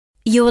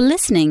You're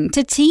listening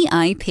to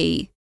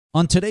TIP.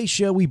 On today's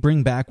show, we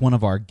bring back one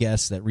of our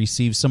guests that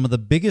receives some of the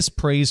biggest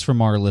praise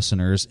from our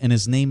listeners, and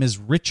his name is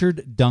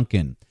Richard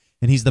Duncan.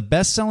 And he's the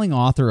best-selling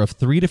author of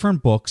 3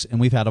 different books, and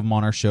we've had him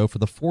on our show for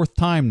the 4th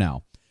time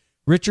now.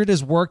 Richard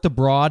has worked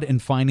abroad in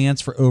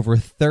finance for over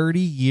 30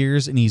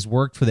 years, and he's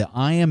worked for the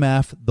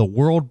IMF, the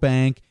World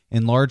Bank,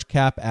 and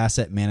large-cap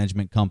asset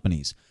management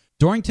companies.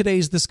 During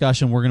today's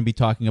discussion, we're going to be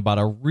talking about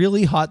a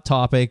really hot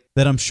topic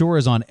that I'm sure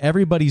is on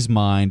everybody's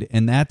mind,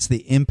 and that's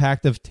the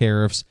impact of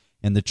tariffs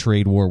and the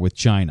trade war with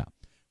China.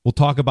 We'll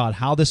talk about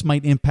how this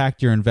might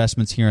impact your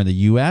investments here in the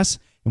U.S.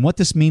 and what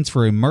this means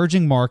for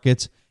emerging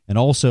markets and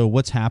also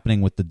what's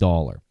happening with the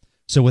dollar.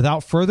 So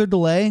without further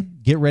delay,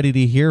 get ready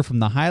to hear from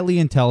the highly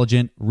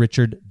intelligent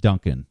Richard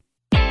Duncan.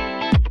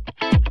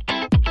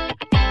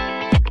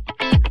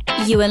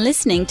 You are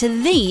listening to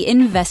The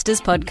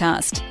Investors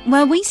Podcast,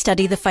 where we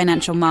study the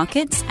financial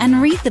markets and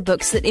read the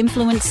books that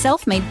influence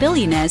self-made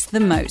billionaires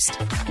the most.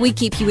 We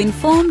keep you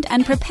informed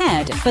and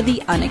prepared for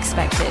the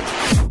unexpected.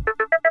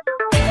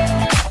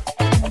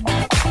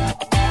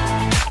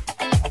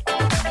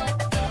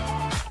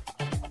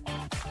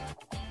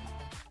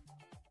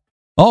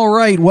 All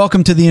right,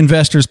 welcome to the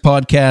Investors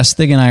Podcast.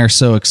 Stig and I are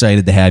so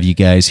excited to have you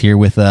guys here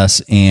with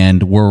us,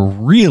 and we're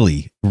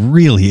really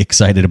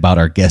excited about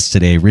our guest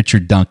today,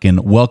 Richard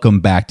Duncan. Welcome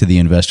back to the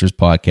Investors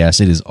Podcast.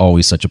 It is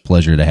always such a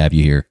pleasure to have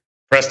you here.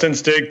 Preston,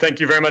 Stig,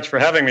 thank you very much for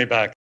having me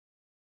back.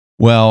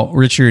 Well,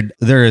 Richard,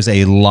 there is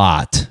a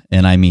lot,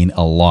 and I mean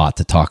a lot,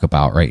 to talk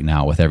about right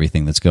now with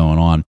everything that's going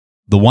on.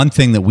 The one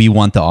thing that we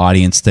want the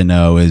audience to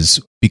know is,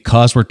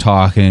 because we're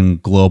talking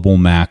global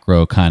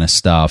macro kind of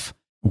stuff,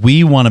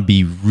 we want to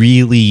be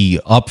really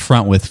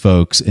upfront with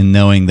folks in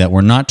knowing that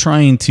we're not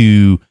trying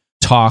to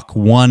talk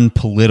one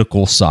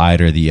political side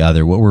or the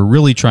other. What we're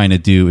really trying to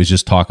do is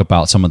just talk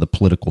about some of the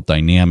political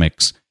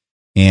dynamics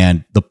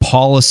and the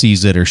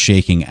policies that are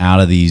shaking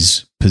out of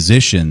these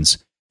positions,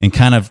 and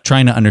kind of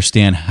trying to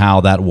understand how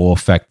that will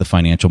affect the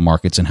financial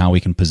markets and how we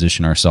can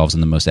position ourselves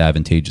in the most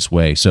advantageous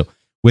way. So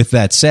with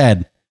that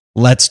said,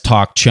 let's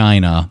talk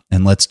China,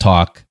 and let's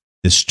talk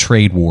this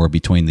trade war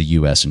between the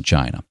U.S. and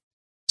China.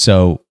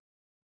 So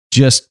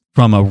just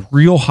from a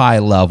real high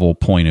level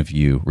point of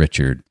view,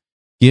 Richard,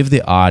 give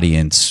the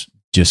audience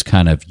just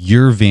kind of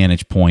your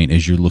vantage point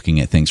as you're looking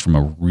at things from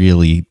a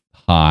really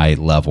high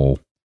level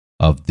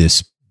of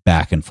this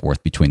back and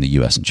forth between the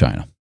U.S. and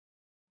China.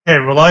 Okay,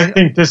 well, I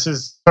think this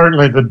is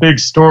certainly the big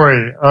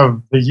story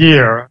of the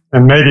year,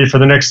 and maybe for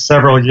the next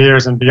several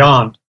years and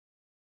beyond.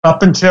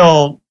 Up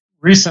until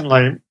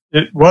recently,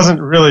 it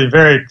wasn't really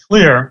very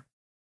clear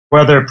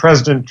whether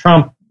President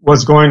Trump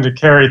was going to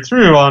carry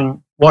through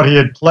on what he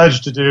had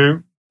pledged to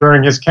do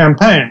during his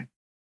campaign.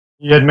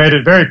 He had made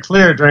it very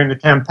clear during the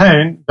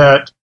campaign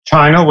that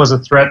China was a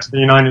threat to the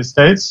United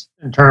States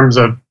in terms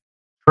of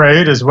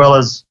trade as well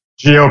as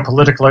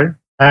geopolitically.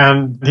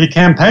 And he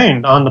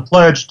campaigned on the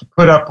pledge to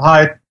put up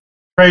high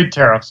trade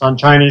tariffs on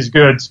Chinese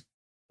goods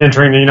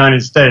entering the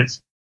United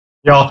States.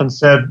 He often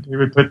said he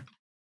would put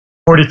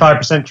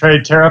 45%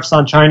 trade tariffs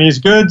on Chinese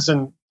goods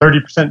and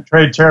 30%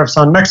 trade tariffs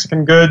on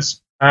Mexican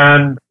goods.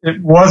 And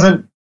it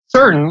wasn't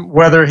certain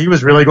whether he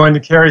was really going to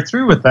carry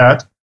through with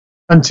that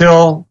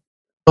until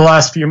the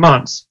last few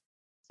months.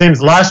 It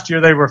seems last year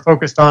they were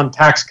focused on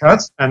tax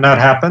cuts, and that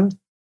happened.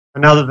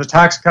 And now that the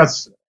tax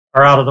cuts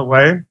are out of the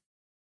way,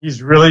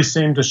 he's really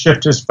seemed to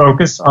shift his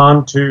focus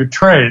onto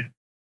trade.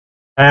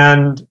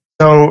 And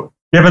so,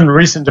 given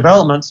recent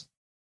developments,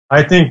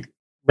 I think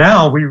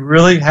now we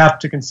really have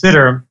to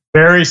consider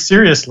very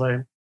seriously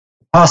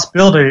the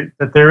possibility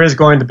that there is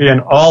going to be an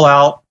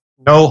all-out,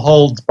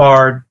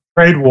 no-holds-barred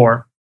trade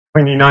war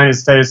between the United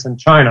States and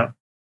China.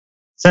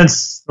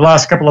 Since the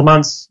last couple of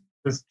months,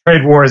 this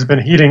trade war has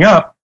been heating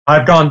up.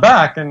 I've gone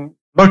back and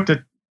looked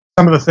at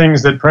some of the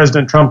things that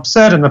President Trump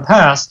said in the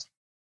past,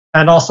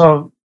 and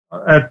also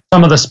at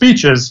some of the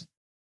speeches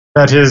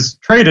that his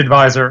trade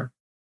advisor,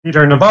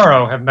 Peter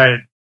Navarro, have made.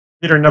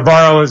 Peter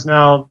Navarro is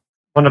now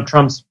one of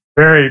Trump's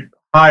very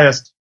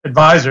highest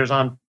advisors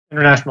on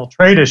international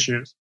trade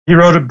issues. He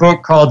wrote a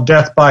book called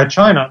Death by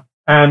China,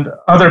 and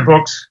other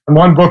books. And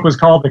one book was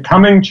called The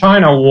Coming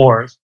China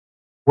Wars,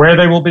 Where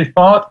They Will Be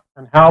Fought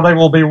and How They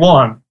Will Be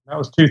Won. That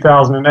was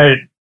 2008.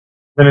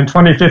 Then in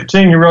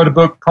 2015, he wrote a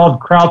book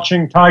called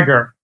Crouching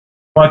Tiger,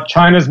 What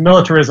China's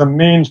Militarism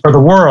Means for the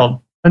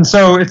World. And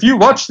so if you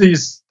watch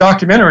these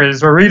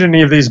documentaries or read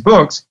any of these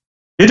books,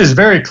 it is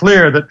very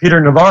clear that Peter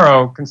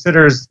Navarro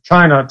considers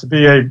China to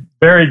be a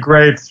very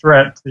grave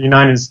threat to the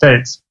United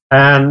States.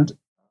 And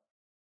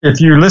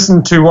if you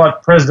listen to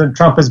what President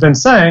Trump has been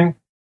saying,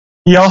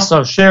 he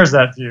also shares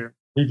that view.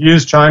 He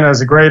views China as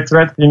a grave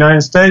threat to the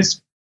United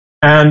States,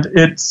 and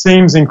it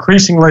seems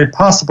increasingly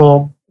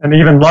possible and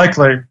even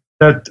likely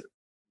that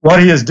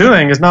what he is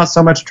doing is not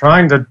so much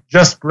trying to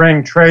just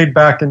bring trade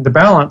back into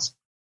balance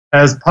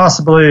as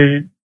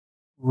possibly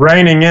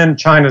reining in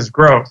China's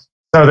growth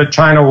so that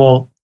China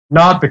will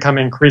not become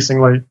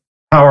increasingly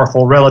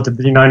powerful relative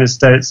to the United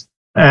States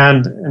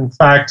and, in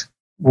fact,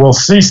 will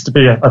cease to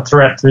be a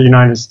threat to the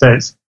United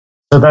States.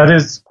 So that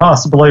is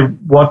possibly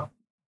what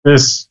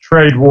this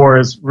trade war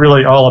is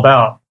really all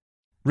about.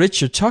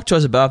 Richard, talk to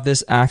us about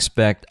this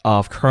aspect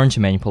of currency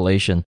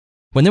manipulation.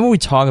 Whenever we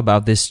talk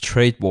about this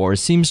trade war, it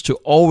seems to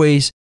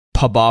always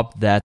pop up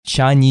that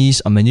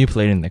Chinese are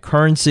manipulating the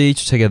currency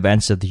to take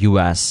advantage of the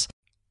US.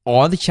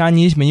 Are the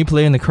Chinese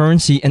manipulating the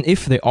currency? And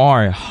if they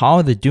are, how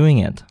are they doing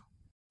it?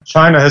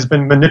 China has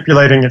been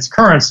manipulating its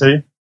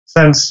currency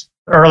since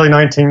the early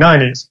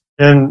 1990s.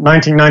 In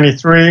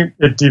 1993,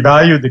 it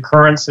devalued the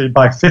currency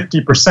by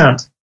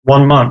 50%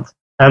 1 month.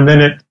 And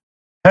then it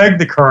pegged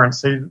the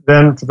currency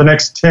then for the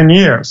next 10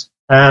 years.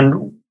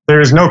 And there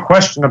is no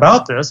question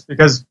about this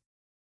because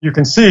you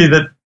can see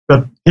that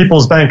the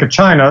People's Bank of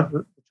China,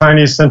 the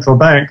Chinese central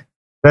bank,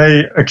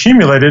 they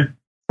accumulated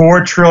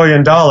 $4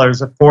 trillion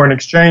of foreign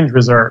exchange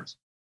reserves.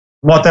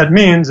 What that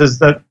means is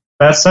that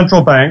that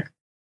central bank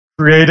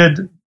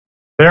created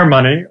their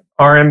money,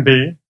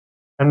 RMB,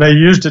 and they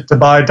used it to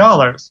buy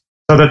dollars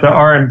so that the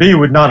RMB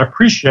would not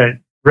appreciate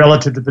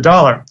relative to the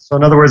dollar. So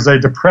in other words, they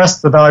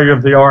depressed the value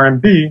of the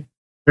RMB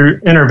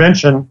through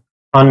intervention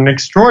on an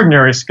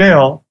extraordinary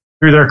scale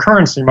through their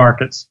currency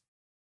markets.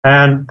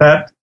 And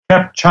that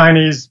kept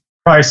Chinese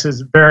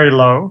prices very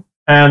low,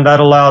 and that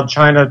allowed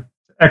China to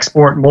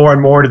export more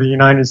and more to the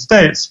United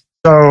States.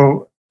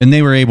 And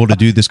they were able to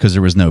do this because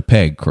there was no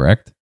peg,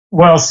 correct?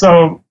 Well,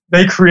 so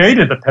they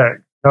created the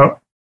peg. So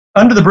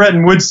under the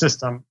Bretton Woods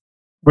system,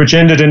 which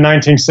ended in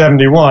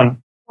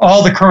 1971,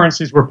 all the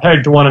currencies were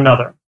pegged to one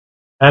another,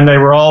 and they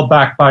were all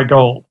backed by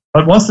gold.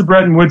 But once the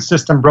Bretton Woods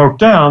system broke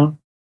down,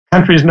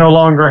 countries no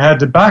longer had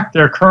to back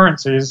their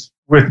currencies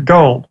with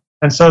gold.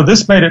 And so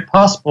this made it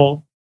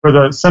possible for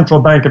the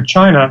Central Bank of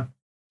China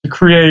to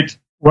create,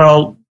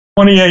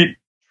 28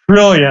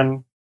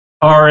 trillion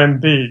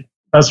RMB.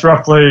 That's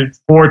roughly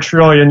 4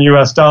 trillion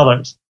US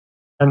dollars.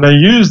 And they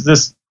used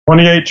this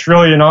 28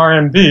 trillion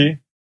RMB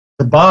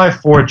to buy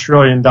 $4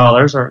 trillion,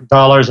 or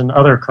dollars and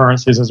other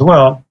currencies as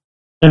well,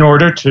 in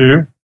order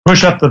to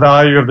push up the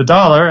value of the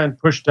dollar and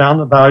push down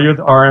the value of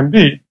the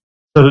RMB,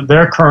 so that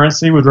their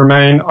currency would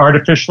remain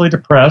artificially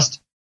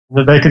depressed, and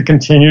that they could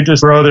continue to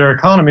grow their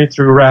economy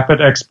through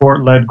rapid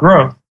export-led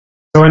growth.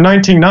 So in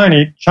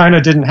 1990,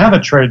 China didn't have a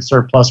trade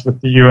surplus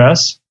with the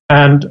U.S.,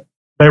 and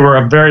they were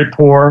a very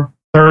poor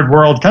third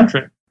world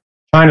country.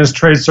 China's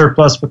trade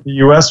surplus with the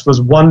U.S. was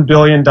 $1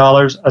 billion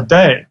a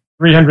day,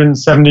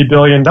 $370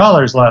 billion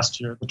last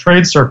year, the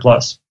trade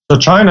surplus. So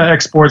China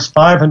exports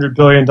 $500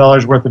 billion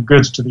worth of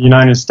goods to the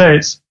United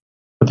States,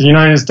 but the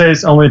United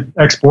States only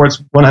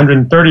exports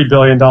 $130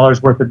 billion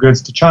worth of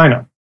goods to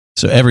China.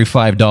 So every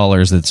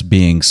 $5 that's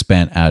being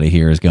spent out of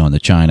here is going to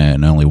China,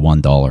 and only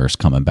 $1 is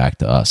coming back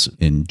to us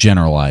in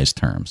generalized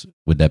terms.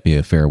 Would that be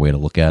a fair way to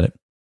look at it?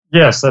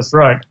 Yes, that's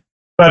right.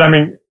 But I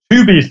mean,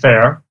 to be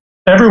fair,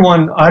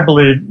 everyone, I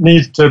believe,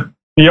 needs to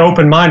be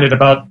open-minded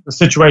about the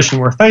situation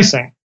we're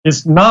facing.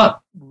 It's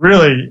not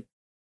really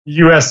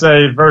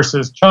USA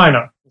versus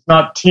China. It's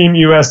not Team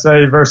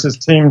USA versus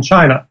Team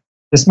China.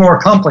 It's more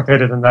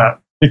complicated than that,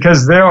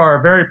 because there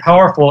are very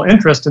powerful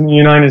interests in the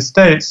United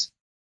States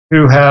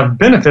who have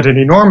benefited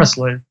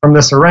enormously from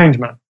this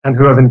arrangement and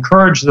who have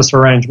encouraged this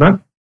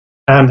arrangement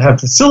and have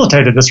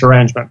facilitated this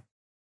arrangement.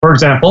 For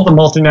example, the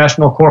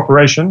multinational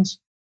corporations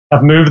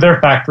have moved their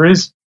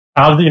factories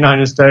out of the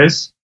United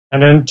States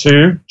and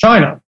into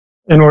China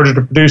in order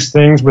to produce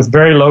things with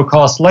very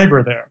low-cost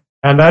labor there.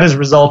 And that has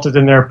resulted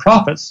in their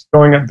profits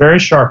going up very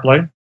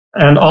sharply.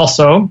 And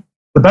also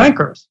the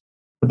bankers,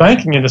 the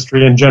banking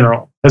industry in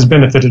general, has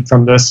benefited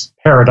from this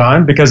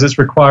paradigm because it's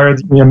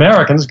required the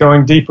Americans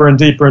going deeper and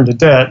deeper into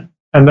debt,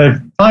 and they've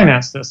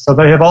financed this. So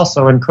they have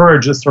also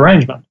encouraged this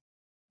arrangement.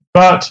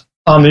 But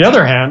on the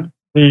other hand,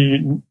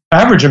 the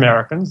average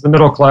Americans, the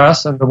middle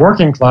class and the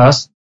working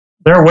class,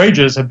 their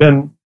wages have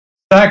been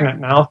stagnant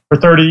now for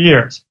 30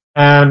 years.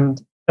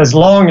 And as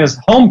long as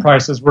home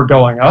prices were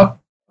going up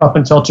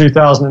until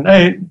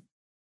 2008,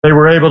 they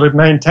were able to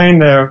maintain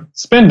their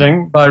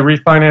spending by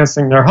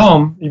refinancing their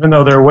home, even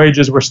though their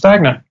wages were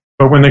stagnant.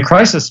 But when the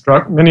crisis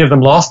struck, many of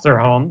them lost their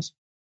homes.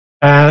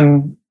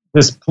 And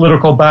this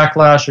political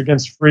backlash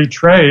against free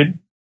trade,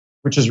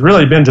 which has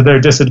really been to their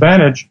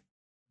disadvantage,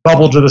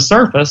 bubbled to the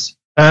surface.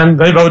 And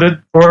they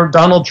voted for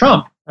Donald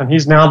Trump. And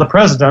he's now the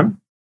president.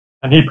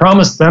 And he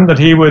promised them that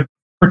he would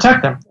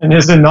protect them. In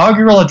his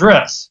inaugural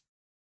address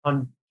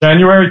on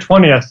January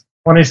 20th,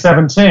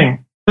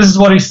 2017, this is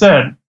what he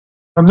said.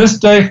 From this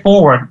day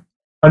forward,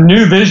 a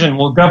new vision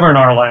will govern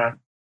our land.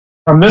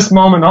 From this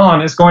moment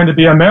on, it's going to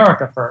be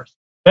America first.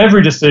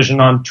 Every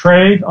decision on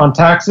trade, on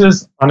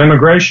taxes, on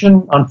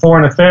immigration, on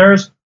foreign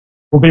affairs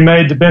will be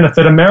made to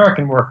benefit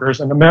American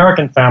workers and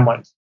American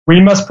families.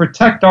 We must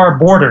protect our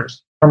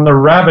borders from the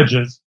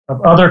ravages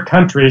of other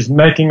countries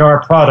making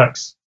our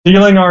products,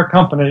 stealing our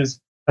companies,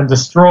 and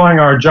destroying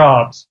our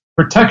jobs.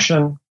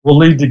 Protection will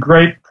lead to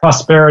great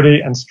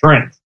prosperity and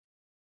strength.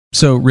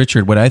 So,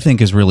 Richard, what I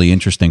think is really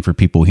interesting for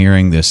people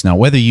hearing this, now,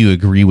 whether you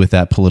agree with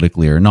that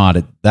politically or not,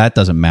 that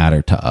doesn't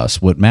matter to us.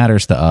 What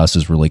matters to us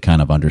is really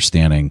kind of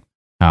understanding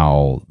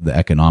how the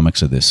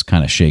economics of this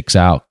kind of shakes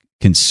out,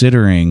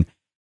 considering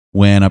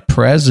when a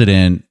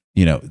president,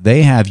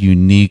 they have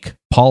unique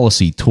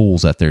policy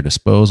tools at their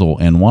disposal.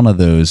 And one of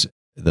those,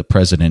 the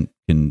president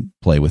can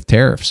play with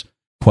tariffs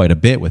quite a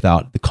bit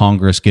without the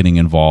Congress getting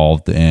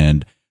involved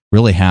and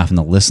really having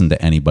to listen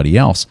to anybody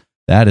else.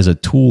 That is a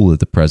tool that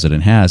the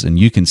president has. And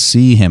you can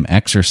see him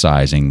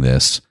exercising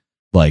this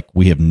like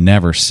we have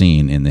never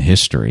seen in the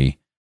history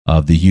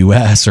of the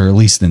U.S., or at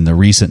least in the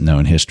recent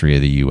known history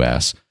of the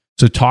U.S.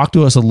 So talk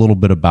to us a little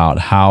bit about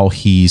how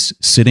he's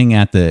sitting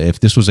at if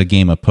this was a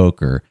game of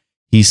poker,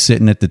 he's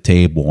sitting at the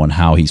table and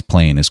how he's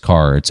playing his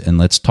cards. And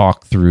let's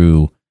talk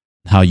through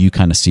how you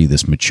kind of see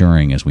this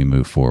maturing as we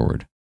move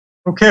forward.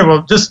 Okay,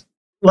 well, just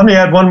let me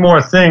add one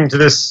more thing to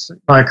this,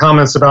 my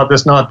comments about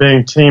this not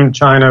being Team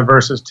China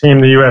versus Team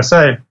the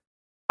USA.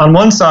 On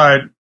one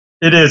side,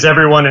 it is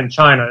everyone in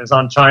China is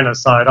on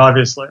China's side,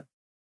 obviously.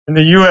 In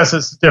the US,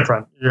 it's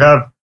different. You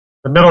have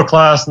the middle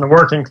class and the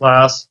working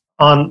class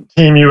on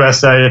Team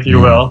USA, if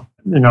you will.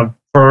 You know,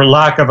 for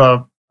lack of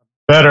a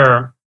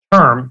better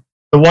term,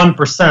 the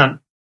 1%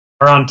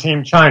 are on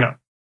Team China.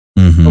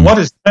 Mm-hmm. But what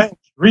has changed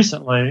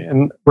recently,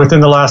 and within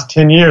the last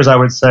 10 years, I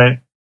would say,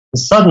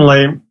 is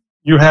suddenly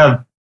you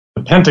have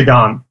the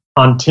Pentagon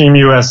on Team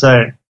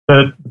USA.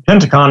 The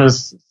Pentagon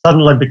has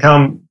suddenly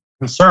become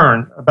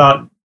concerned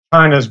about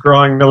China's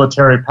growing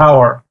military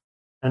power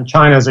and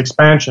China's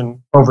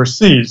expansion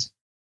overseas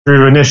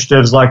through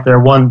initiatives like their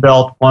One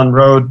Belt, One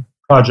Road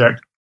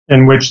project,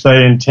 in which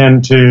they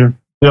intend to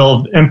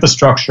build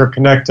infrastructure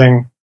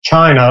connecting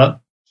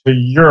China to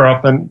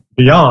Europe and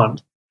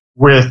beyond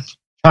with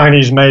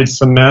Chinese-made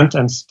cement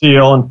and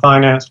steel and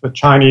financed with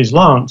Chinese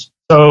loans.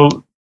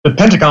 So the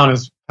Pentagon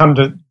has come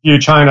to view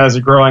China as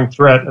a growing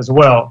threat as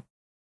well.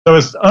 So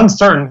it's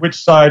uncertain which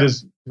side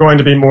is going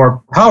to be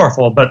more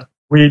powerful, but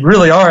we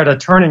really are at a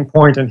turning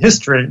point in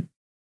history.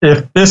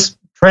 If this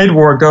trade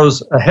war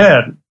goes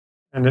ahead,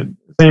 and it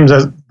seems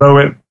as though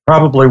it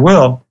probably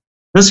will,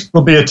 this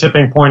will be a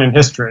tipping point in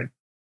history.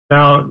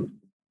 Now,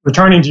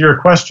 returning to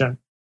your question,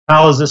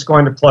 how is this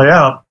going to play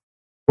out?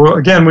 Well,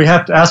 again, we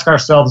have to ask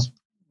ourselves,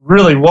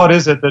 really, what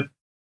is it that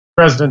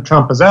President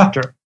Trump is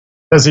after?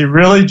 Does he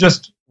really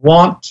just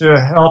want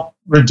to help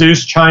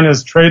reduce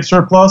China's trade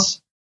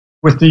surplus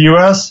with the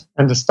U.S.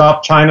 and to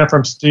stop China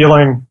from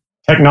stealing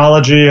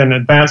technology and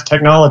advanced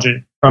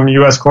technology from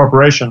U.S.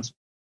 corporations?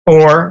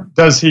 Or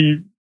does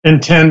he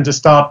intend to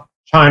stop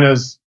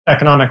China's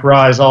economic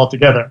rise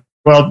altogether?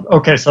 Well,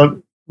 okay,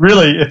 so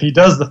really, if he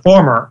does the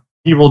former,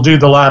 he will do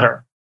the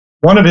latter.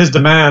 One of his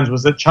demands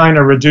was that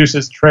China reduce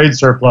its trade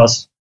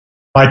surplus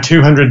by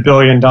 $200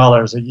 billion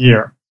a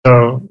year.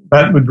 So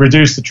that would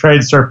reduce the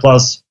trade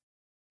surplus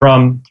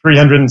from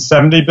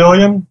 $370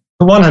 billion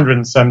to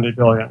 $170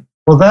 billion.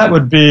 Well, that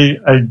would be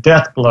a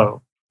death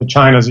blow to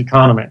China's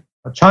economy.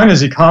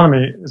 China's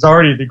economy is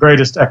already the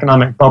greatest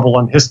economic bubble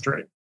in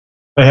history.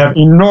 They have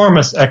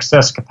enormous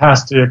excess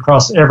capacity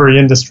across every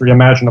industry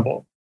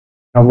imaginable.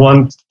 Now,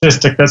 one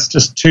statistic that's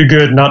just too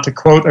good not to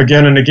quote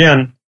again and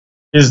again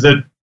is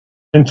that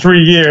in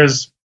 3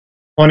 years,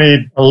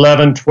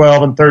 2011,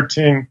 12, and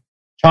 13,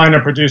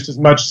 China produced as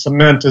much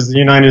cement as the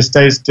United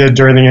States did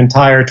during the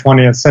entire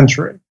 20th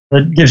century.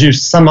 It gives you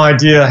some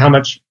idea how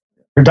much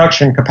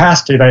production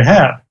capacity they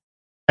have.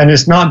 And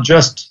it's not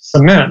just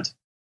cement,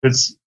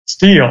 it's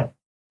steel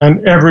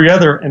and every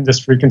other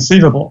industry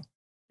conceivable.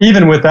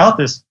 Even without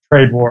this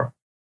trade war,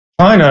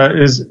 China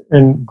is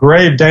in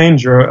grave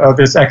danger of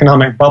its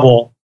economic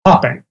bubble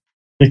popping,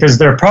 because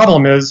their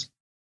problem is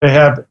they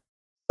have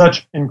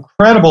such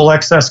incredible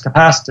excess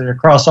capacity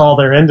across all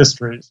their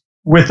industries.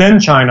 Within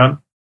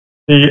China,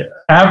 the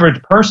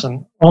average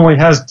person only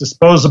has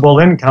disposable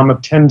income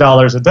of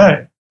 $10 a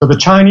day. So the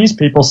Chinese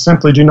people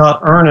simply do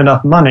not earn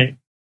enough money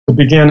to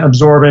begin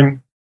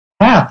absorbing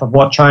half of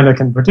what China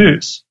can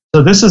produce.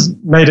 So this has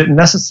made it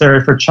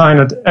necessary for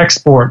China to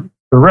export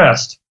the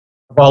rest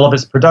of all of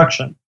its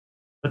production.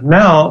 But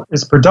now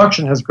its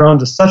production has grown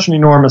to such an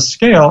enormous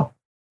scale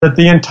that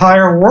the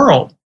entire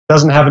world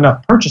doesn't have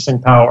enough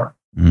purchasing power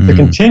to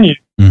continue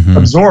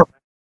absorbing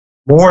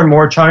more and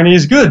more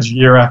Chinese goods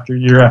year after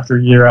year after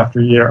year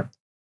after year.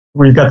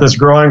 We've got this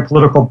growing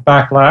political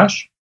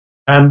backlash,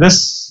 and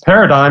this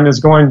paradigm is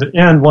going to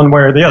end one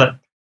way or the other.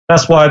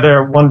 That's why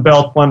their One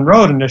Belt, One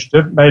Road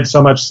initiative made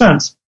so much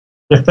sense.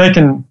 If they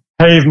can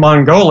pave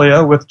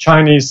Mongolia with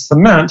Chinese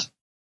cement,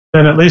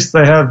 then at least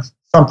they have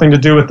something to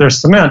do with their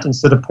cement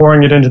instead of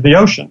pouring it into the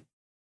ocean.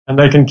 And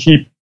they can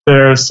keep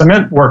their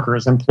cement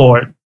workers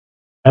employed.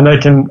 And they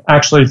can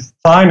actually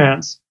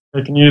finance,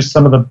 they can use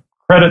some of the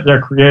credit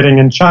they're creating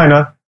in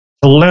China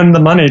to lend the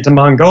money to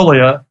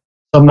Mongolia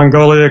so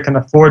Mongolia can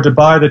afford to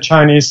buy the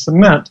Chinese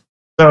cement.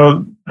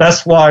 So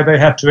that's why they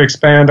have to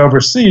expand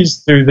overseas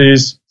through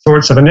these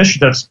sorts of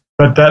initiatives.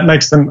 But that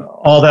makes them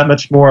all that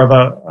much more of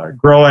a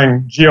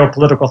growing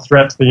geopolitical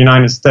threat to the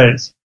United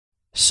States.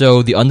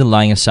 So the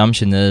underlying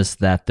assumption is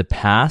that the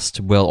past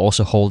will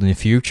also hold in the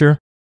future,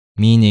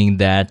 meaning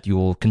that you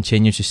will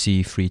continue to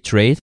see free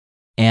trade.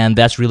 And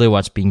that's really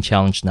what's being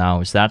challenged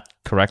now. Is that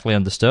correctly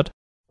understood?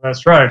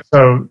 That's right.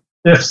 So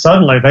if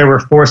suddenly they were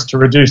forced to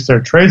reduce their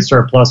trade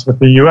surplus with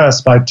the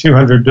U.S. by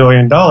 $200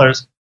 billion,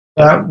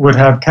 that would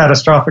have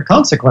catastrophic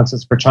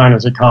consequences for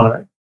China's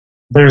economy.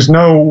 There's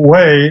no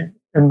way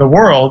in the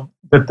world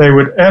that they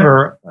would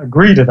ever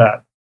agree to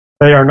that.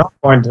 They are not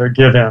going to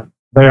give in.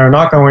 They are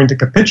not going to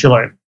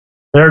capitulate.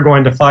 They're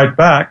going to fight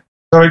back.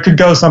 So it could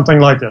go something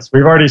like this.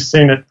 We've already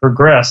seen it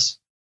progress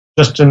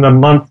just in the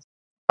month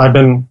I've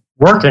been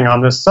working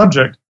on this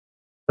subject.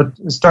 But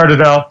it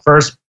started out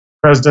first,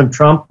 President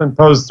Trump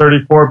imposed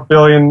 $34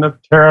 billion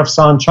of tariffs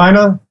on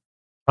China.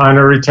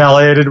 China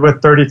retaliated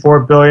with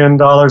 $34 billion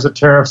of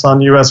tariffs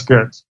on U.S.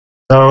 goods.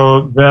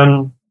 So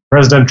then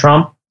President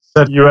Trump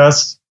said the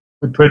U.S.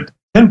 would put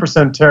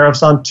 10%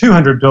 tariffs on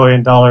 $200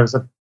 billion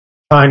of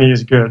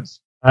Chinese goods.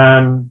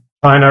 And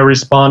China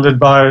responded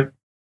by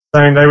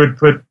saying they would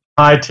put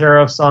high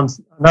tariffs on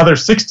another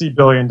 $60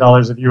 billion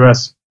of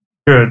U.S.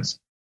 goods.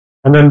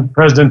 And then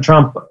President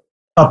Trump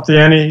upped the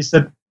ante. He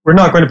said, we're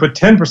not going to put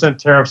 10%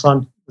 tariffs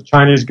on the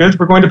Chinese goods.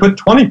 We're going to put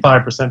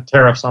 25%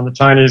 tariffs on the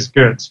Chinese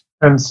goods.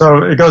 And so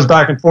it goes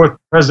back and forth.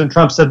 President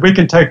Trump said, we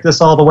can take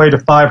this all the way to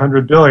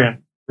 $500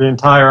 billion, the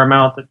entire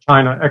amount that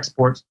China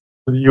exports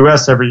to the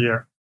U.S. every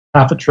year,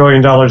 $500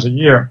 billion a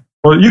year.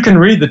 Well, you can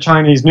read the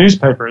Chinese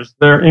newspapers,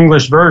 their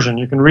English version.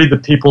 You can read the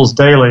People's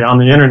Daily on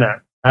the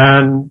internet.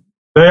 And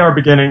they are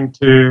beginning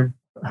to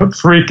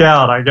freak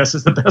out, I guess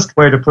is the best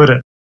way to put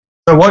it.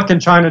 So what can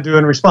China do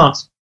in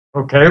response?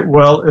 Okay,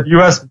 well, if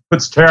U.S.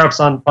 puts tariffs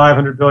on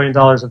 $500 billion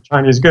of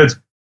Chinese goods,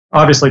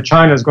 obviously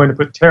China is going to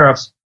put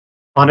tariffs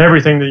on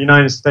everything the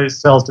United States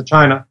sells to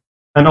China,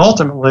 and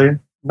ultimately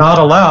not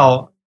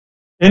allow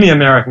any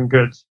American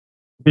goods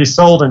to be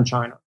sold in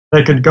China.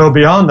 They could go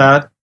beyond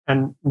that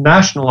and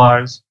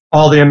nationalize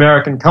all the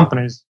American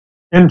companies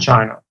in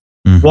China,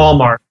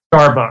 Walmart,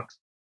 Starbucks,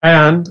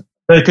 and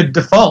they could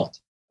default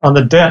on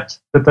the debt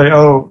that they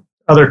owe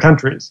other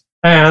countries.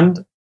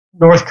 And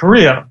North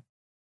Korea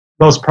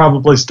most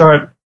probably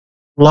start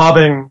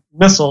lobbing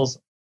missiles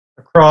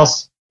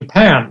across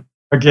Japan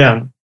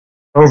again,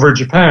 over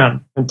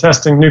Japan, and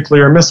testing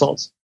nuclear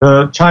missiles.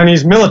 The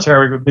Chinese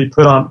military would be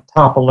put on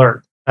top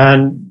alert.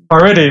 And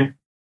already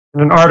in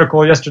an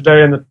article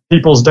yesterday in the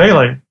People's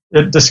Daily,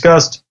 it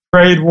discussed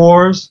trade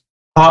wars,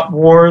 hot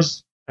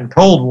wars, and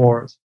cold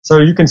wars. So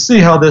you can see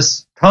how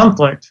this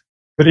conflict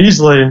could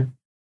easily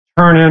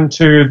turn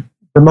into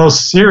the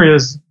most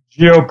serious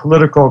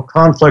geopolitical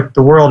conflict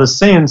the world has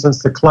seen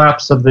since the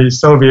collapse of the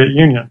Soviet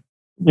Union.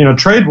 You know,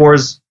 trade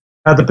wars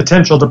had the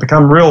potential to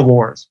become real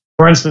wars.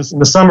 For instance, in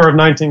the summer of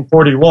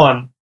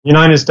 1941, the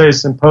United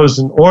States imposed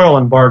an oil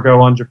embargo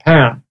on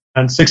Japan.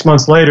 And 6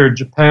 months later,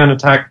 Japan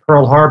attacked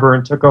Pearl Harbor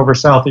and took over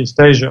Southeast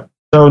Asia.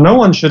 So no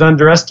one should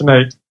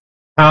underestimate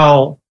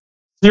how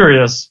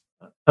serious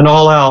an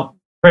all-out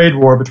trade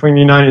war between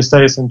the United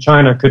States and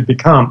China could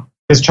become,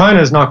 because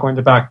China is not going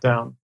to back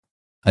down.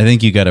 I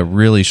think you got a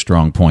really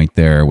strong point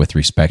there with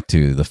respect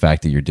to the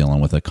fact that you're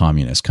dealing with a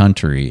communist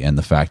country and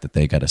the fact that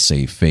they got to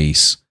save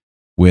face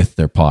with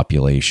their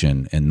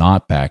population and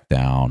not back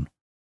down.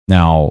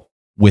 Now,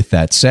 with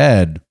that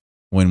said,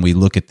 when we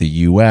look at the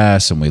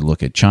U.S. and we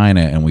look at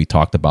China and we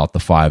talked about the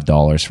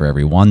 $5 for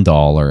every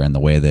 $1 and the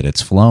way that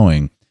it's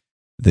flowing,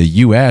 the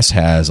U.S.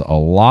 has a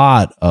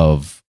lot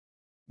of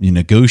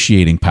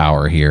negotiating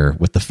power here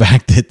with the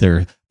fact that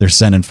they're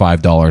sending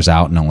 $5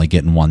 out and only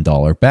getting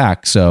 $1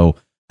 back. So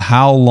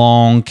how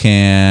long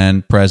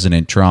can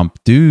President Trump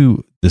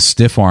do the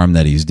stiff arm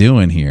that he's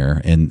doing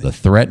here and the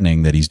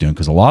threatening that he's doing?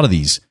 Because a lot of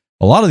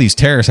these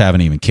tariffs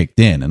haven't even kicked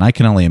in, and I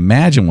can only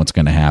imagine what's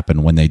going to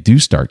happen when they do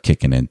start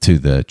kicking into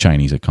the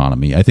Chinese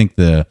economy. I think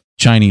the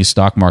Chinese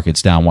stock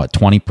market's down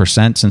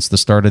 20% since the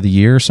start of the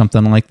year,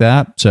 something like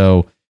that.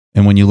 So,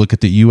 and when you look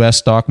at the U.S.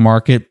 stock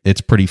market, it's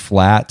pretty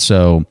flat.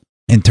 So,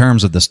 in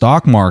terms of the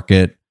stock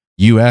market,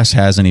 U.S.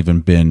 hasn't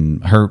even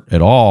been hurt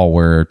at all,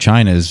 where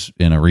China's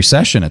in a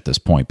recession at this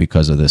point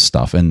because of this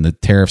stuff, and the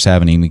tariffs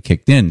haven't even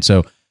kicked in.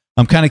 So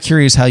I'm kind of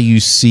curious how you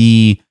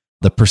see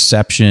the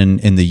perception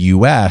in the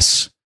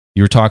U.S.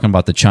 You were talking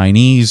about the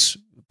Chinese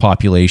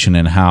population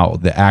and how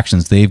the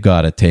actions they've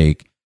got to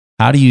take.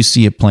 How do you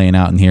see it playing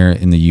out in here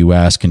in the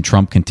U.S.? Can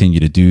Trump continue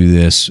to do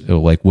this?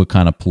 Like, what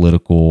kind of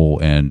political,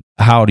 and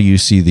how do you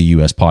see the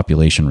U.S.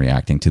 population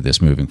reacting to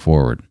this moving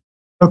forward?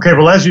 Okay,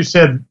 well, as you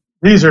said,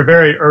 these are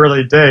very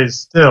early days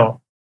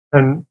still.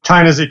 And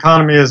China's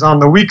economy is on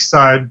the weak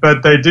side,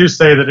 but they do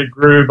say that it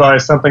grew by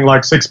something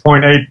like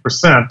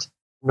 6.8%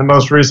 in the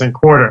most recent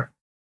quarter.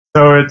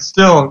 So it's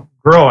still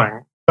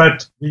growing.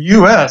 But the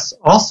U.S.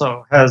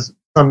 also has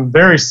some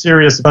very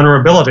serious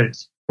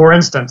vulnerabilities. For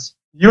instance,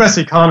 the U.S.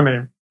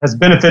 economy has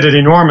benefited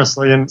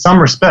enormously in some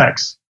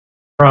respects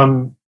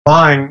from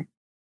buying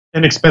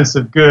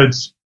inexpensive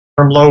goods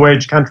from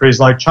low-wage countries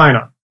like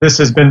China. This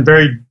has been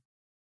very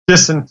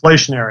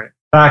disinflationary.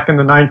 Back in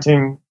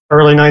the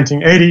early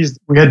 1980s,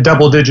 we had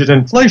double-digit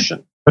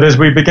inflation. But as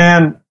we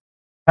began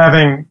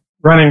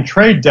running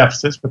trade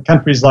deficits with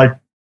countries like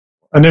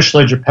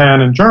initially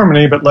Japan and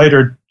Germany, but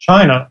later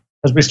China,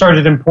 as we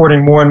started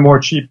importing more and more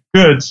cheap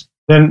goods,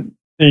 then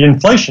the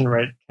inflation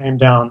rate came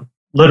down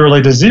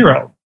literally to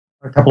zero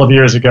a couple of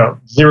years ago,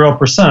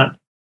 0%.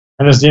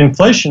 And as the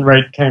inflation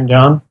rate came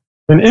down,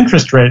 then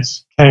interest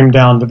rates came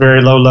down to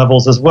very low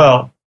levels as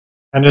well.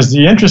 And as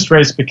the interest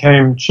rates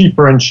became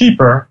cheaper and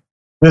cheaper,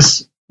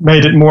 this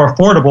made it more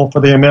affordable for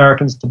the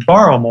Americans to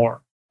borrow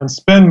more and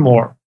spend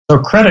more. So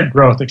credit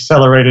growth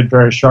accelerated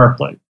very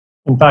sharply.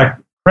 In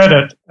fact,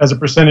 credit as a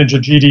percentage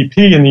of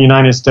GDP in the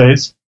United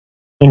States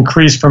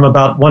increased from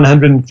about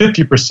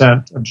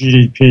 150% of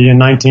GDP in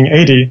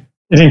 1980.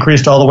 It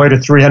increased all the way to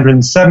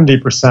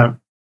 370%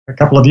 a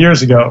couple of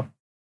years ago.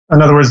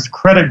 In other words,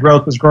 credit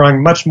growth was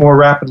growing much more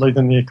rapidly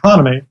than the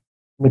economy,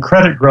 and the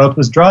credit growth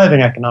was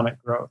driving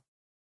economic growth.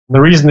 And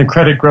the reason the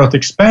credit growth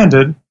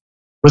expanded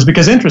was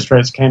because interest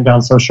rates came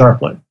down so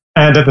sharply.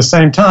 And at the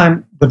same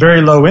time, the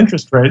very low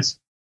interest rates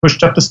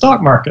pushed up the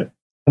stock market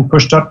and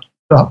pushed up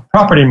the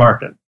property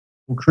market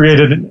and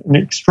created an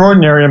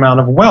extraordinary amount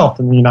of wealth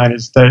in the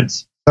United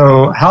States.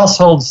 So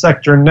household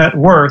sector net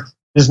worth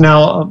is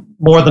now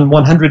more than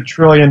 $100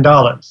 trillion.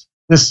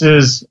 This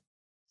is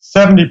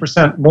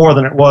 70% more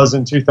than it was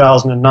in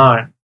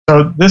 2009.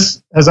 So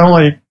this has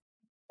only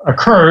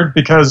occurred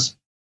because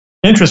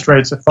interest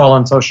rates have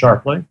fallen so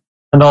sharply,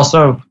 and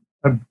also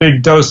a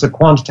big dose of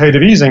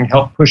quantitative easing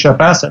helped push up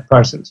asset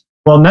prices.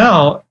 Well,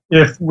 now,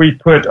 if we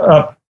put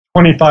up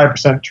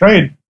 25%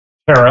 trade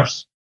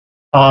tariffs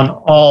on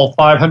all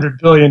 $500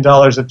 billion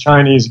of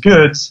Chinese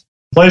goods,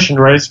 inflation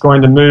rate's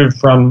going to move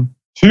from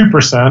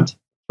 2%,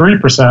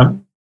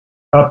 3%,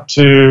 up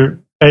to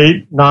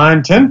 8,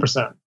 9,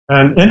 10%.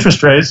 And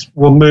interest rates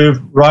will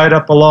move right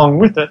up along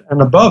with it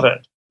and above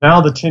it. Now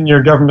the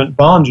 10-year government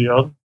bond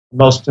yield, the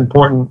most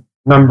important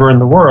number in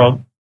the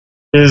world,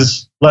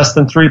 is less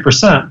than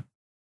 3%.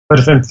 But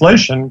if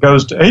inflation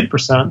goes to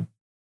 8%,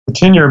 the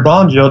 10-year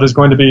bond yield is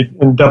going to be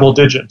in double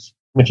digits.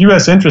 And if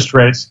U.S. interest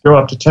rates go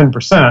up to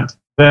 10%,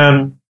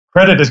 then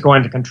credit is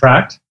going to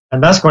contract,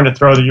 and that's going to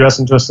throw the U.S.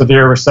 into a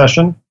severe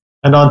recession.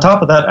 And on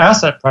top of that,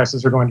 asset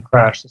prices are going to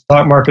crash. The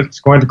stock market is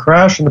going to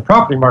crash, and the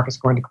property market is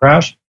going to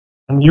crash.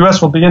 And the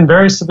U.S. will be in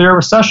very severe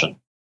recession.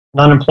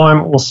 And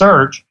unemployment will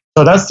surge.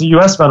 So that's the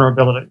U.S.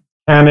 vulnerability.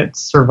 Can it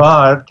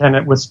survive? Can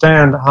it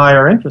withstand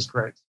higher interest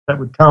rates that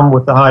would come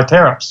with the high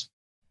tariffs?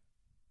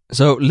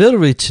 So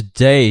literally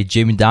today,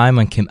 Jamie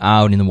Dimon came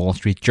out in the Wall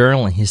Street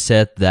Journal and he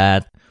said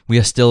that we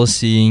are still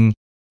seeing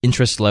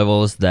interest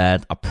levels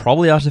that are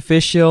probably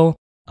artificial.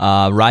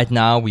 Right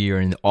now, we are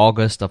in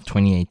August of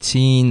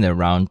 2018,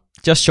 around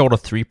just short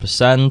of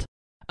 3%.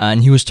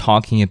 And he was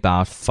talking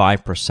about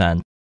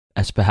 5%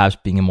 as perhaps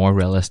being a more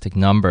realistic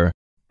number.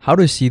 How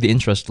do you see the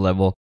interest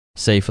level,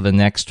 say, for the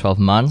next 12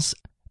 months?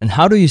 And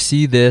how do you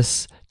see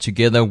this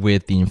together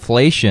with the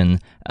inflation?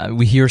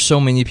 We hear so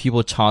many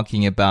people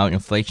talking about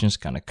inflation is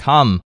going to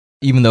come,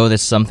 even though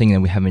that's something that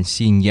we haven't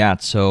seen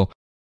yet. So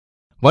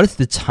what is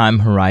the time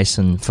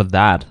horizon for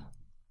that?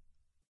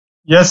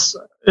 Yes,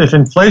 if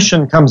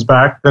inflation comes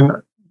back, then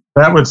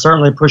that would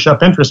certainly push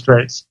up interest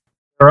rates.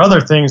 There are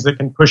other things that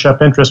can push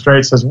up interest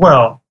rates as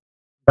well,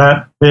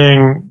 that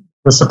being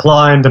the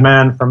supply and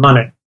demand for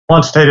money.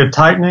 Quantitative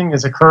tightening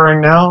is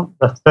occurring now.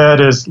 The Fed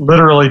is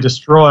literally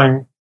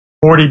destroying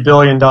 $40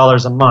 billion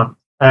a month,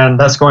 and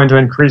that's going to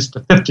increase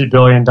to $50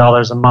 billion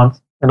a month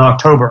in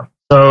October.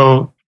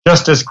 So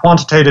just as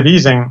quantitative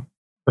easing,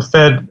 the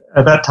Fed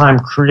at that time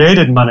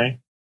created money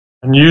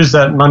and used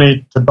that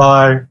money to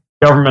buy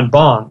government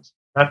bonds.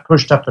 That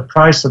pushed up the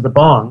price of the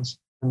bonds,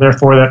 and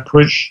therefore that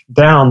pushed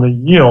down the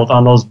yield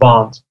on those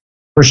bonds,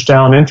 pushed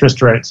down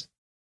interest rates.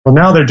 Well,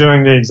 now they're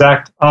doing the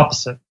exact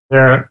opposite.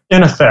 They're,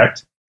 in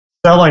effect,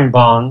 selling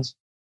bonds,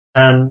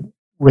 and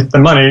with the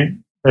money,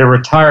 they're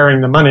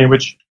retiring the money,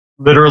 which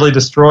literally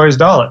destroys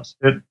dollars.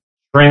 It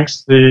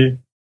shrinks the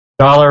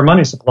dollar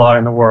money supply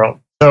in the world.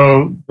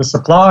 So the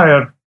supply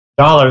of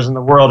dollars in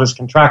the world is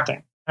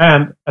contracting.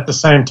 And at the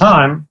same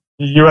time,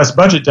 the U.S.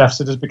 budget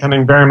deficit is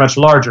becoming very much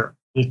larger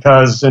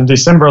because in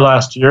December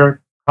last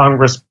year,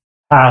 Congress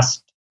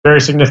passed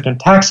very significant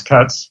tax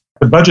cuts.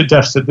 The budget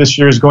deficit this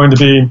year is going to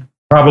be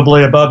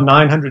probably above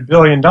 $900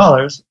 billion,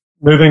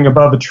 moving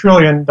above $1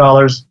 trillion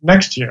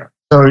next year.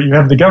 So you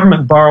have the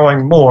government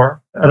borrowing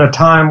more at a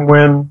time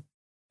when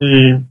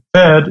the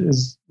Fed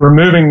is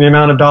removing the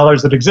amount of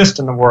dollars that exist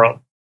in the world,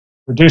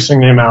 reducing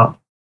the amount.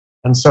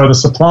 And so the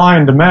supply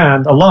and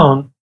demand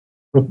alone,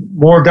 with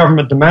more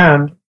government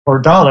demand for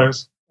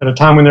dollars at a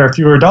time when there are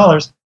fewer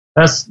dollars,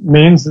 that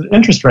means that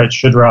interest rates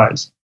should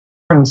rise.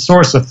 And the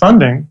source of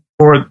funding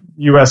for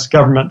U.S.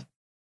 government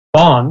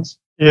bonds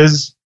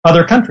is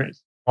other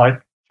countries,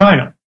 like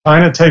China.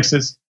 China takes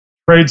its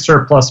trade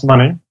surplus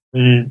money,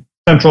 the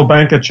central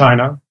bank of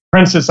China,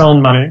 prints its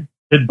own money.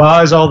 It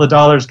buys all the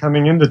dollars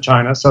coming into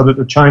China so that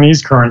the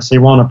Chinese currency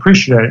won't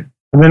appreciate.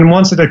 And then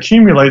once it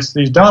accumulates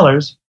these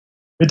dollars,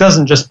 it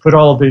doesn't just put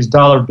all of these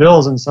dollar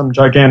bills in some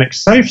gigantic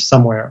safe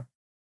somewhere.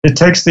 It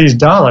takes these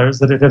dollars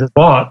that it has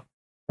bought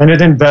and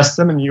it invests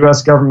them in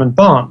U.S. government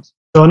bonds.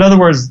 So in other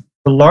words,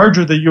 the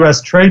larger the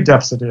U.S. trade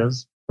deficit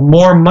is, the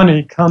more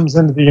money comes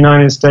into the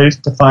United States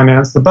to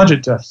finance the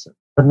budget deficit.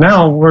 But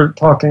now we're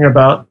talking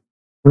about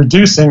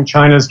reducing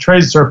China's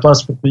trade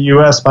surplus with the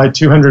U.S. by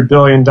 $200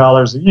 billion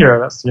a year.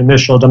 That's the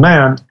initial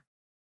demand.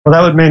 Well,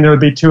 that would mean there would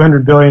be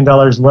 $200 billion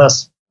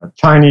less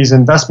Chinese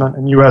investment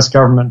in U.S.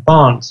 government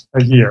bonds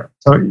a year.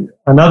 So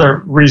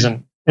another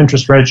reason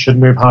interest rates should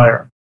move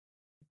higher.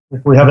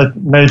 If we have a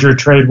major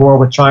trade war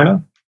with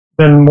China,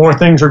 then more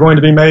things are going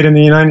to be made in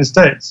the United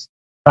States.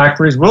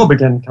 Factories will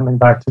begin coming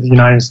back to the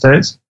United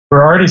States.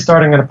 We're already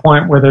starting at a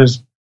point where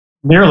there's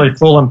nearly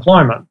full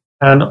employment.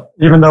 And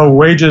even though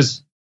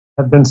wages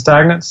have been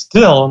stagnant,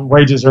 still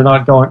wages are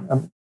not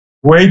going.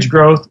 Wage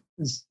growth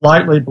is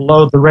slightly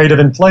below the rate of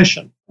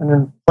inflation. And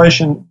in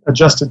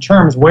inflation-adjusted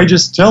terms,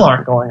 wages still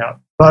aren't going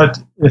up. But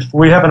if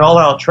we have an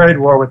all-out trade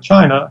war with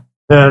China,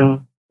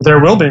 then there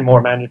will be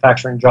more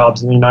manufacturing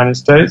jobs in the United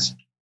States,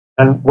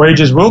 and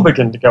wages will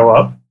begin to go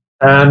up.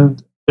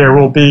 And there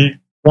will be,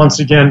 once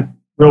again,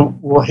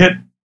 we'll hit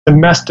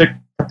domestic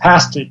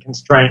capacity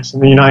constraints in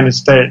the United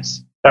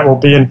States that will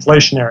be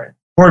inflationary.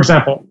 For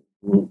example,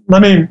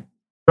 let me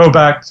go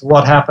back to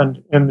what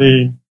happened in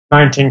the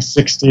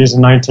 1960s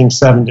and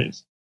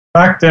 1970s.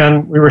 Back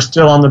then, we were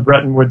still on the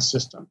Bretton Woods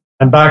system.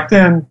 And back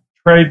then,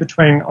 trade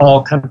between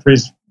all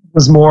countries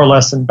was more or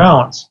less in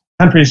balance.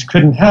 Countries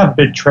couldn't have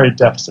big trade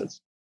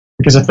deficits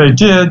because if they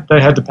did, they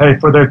had to pay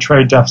for their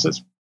trade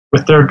deficits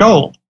with their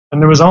gold.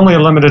 And there was only a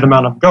limited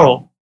amount of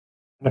gold.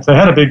 And if they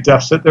had a big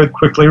deficit, they would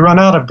quickly run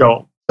out of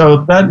gold.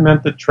 So that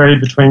meant that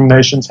trade between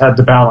nations had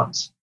to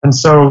balance. And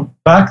so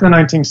back in the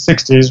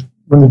 1960s,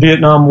 when the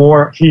Vietnam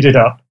War heated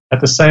up, at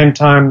the same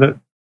time that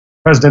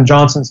President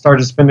Johnson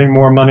started spending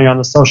more money on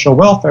the social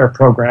welfare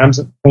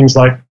programs, things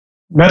like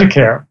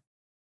Medicare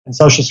and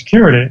Social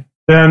Security,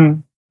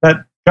 then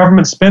that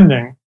government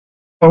spending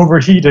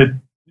overheated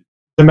the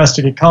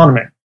domestic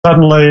economy.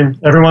 Suddenly,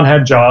 everyone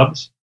had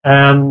jobs,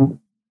 and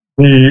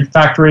the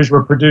factories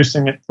were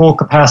producing at full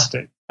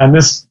capacity. And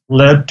this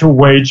led to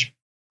wage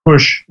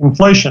push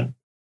inflation.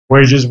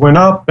 Wages went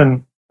up,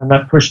 and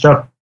that pushed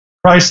up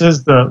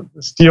prices. The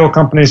steel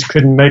companies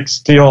couldn't make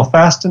steel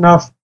fast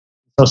enough,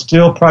 so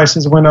steel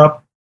prices went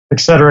up, et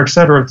cetera,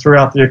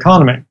 throughout the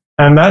economy.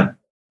 And that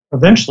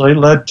eventually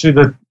led to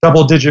the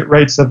double-digit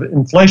rates of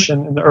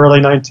inflation in the early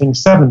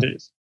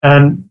 1970s.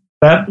 And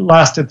that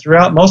lasted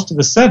throughout most of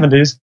the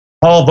 70s.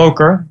 Paul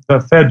Volcker, the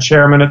Fed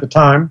chairman at the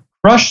time,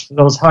 crushed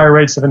those high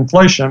rates of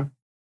inflation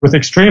with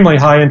extremely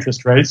high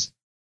interest rates.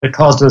 It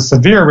caused a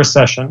severe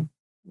recession.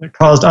 It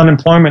caused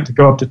unemployment to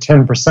go up to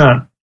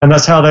 10%. And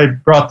that's how they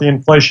brought the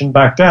inflation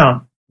back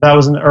down. That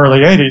was in the early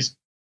 80s.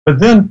 But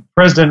then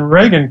President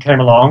Reagan came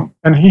along,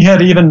 and he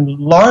had even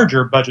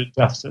larger budget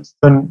deficits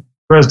than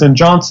President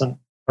Johnson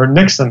or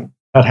Nixon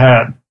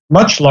had,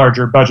 much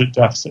larger budget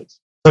deficits.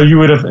 So you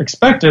would have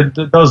expected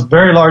that those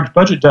very large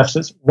budget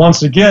deficits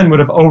once again would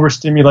have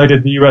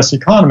overstimulated the U.S.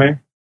 economy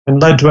and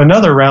led to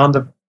another round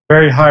of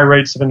very high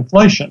rates of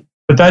inflation.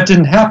 But that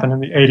didn't happen in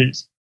the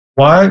 80s.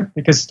 Why?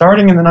 Because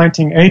starting in the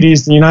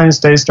 1980s, the United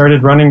States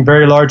started running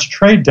very large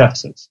trade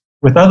deficits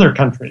with other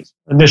countries,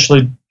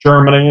 initially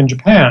Germany and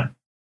Japan.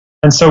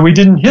 And so we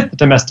didn't hit the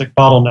domestic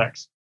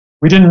bottlenecks.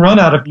 We didn't run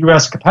out of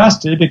U.S.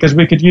 capacity because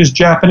we could use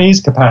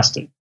Japanese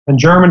capacity and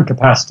German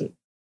capacity.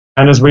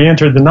 And as we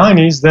entered the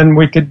 90s, then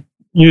we could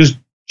use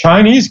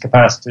Chinese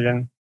capacity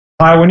and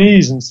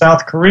Taiwanese and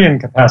South Korean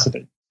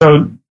capacity.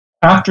 So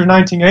after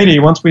 1980,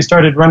 once we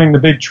started running the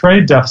big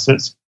trade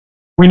deficits,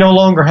 we no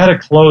longer had a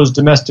closed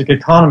domestic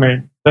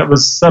economy that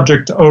was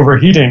subject to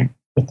overheating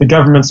if the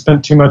government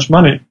spent too much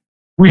money.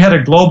 We had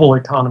a global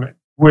economy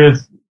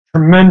with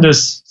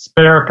tremendous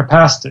spare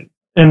capacity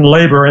in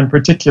labor in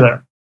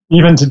particular.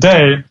 Even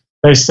today,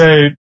 they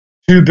say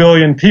 2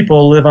 billion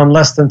people live on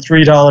less than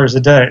 $3 a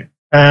day.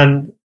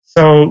 And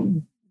so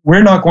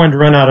we're not going to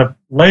run out of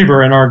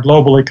labor in our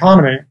global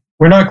economy.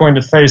 We're not going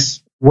to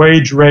face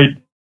wage rate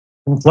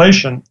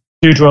inflation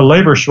due to a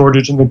labor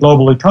shortage in the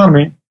global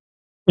economy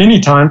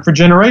anytime for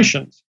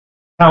generations.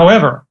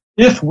 However,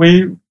 if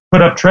we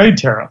put up trade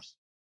tariffs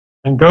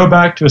and go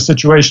back to a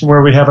situation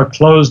where we have a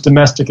closed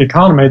domestic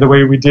economy the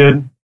way we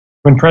did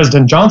when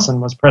President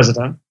Johnson was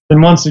president,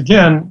 then once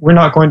again, we're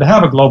not going to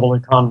have a global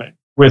economy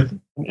with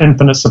an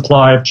infinite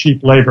supply of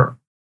cheap labor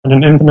and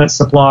an infinite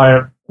supply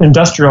of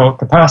industrial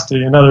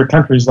capacity in other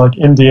countries like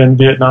India and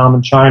Vietnam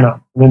and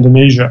China and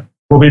Indonesia.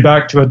 We'll be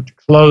back to a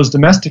closed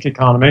domestic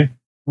economy, and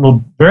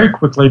we'll very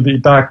quickly be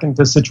back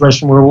into a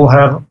situation where we'll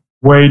have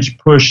wage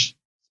push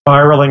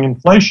spiraling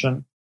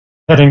inflation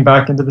heading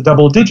back into the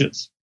double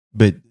digits.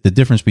 But the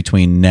difference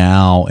between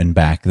now and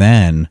back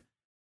then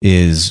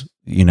is,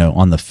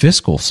 on the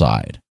fiscal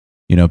side.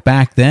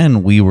 Back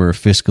then we were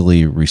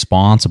fiscally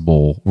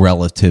responsible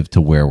relative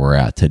to where we're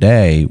at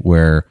today,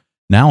 where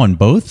now on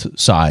both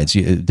sides,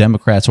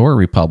 Democrats or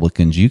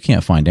Republicans, you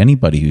can't find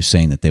anybody who's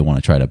saying that they want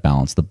to try to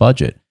balance the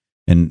budget.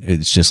 And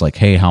it's just like,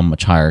 hey, how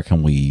much higher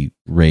can we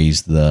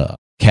raise the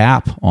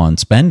cap on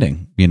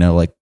spending?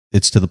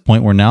 It's to the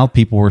point where now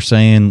people were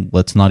saying,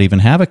 let's not even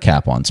have a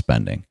cap on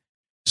spending.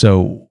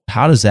 So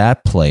how does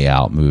that play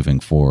out moving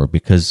forward?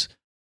 Because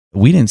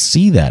we didn't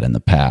see that in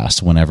the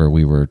past whenever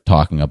we were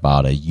talking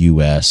about a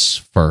U.S.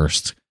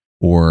 first,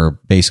 or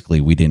basically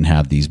we didn't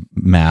have these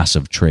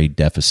massive trade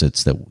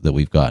deficits that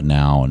we've got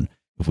now. And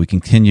if we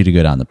continue to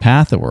go down the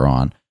path that we're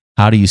on,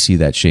 how do you see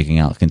that shaking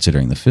out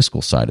considering the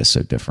fiscal side is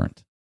so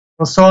different?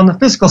 Well, so on the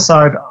fiscal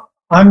side,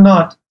 I'm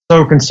not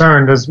so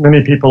concerned as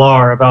many people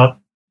are about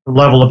the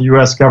level of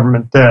U.S.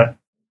 government debt.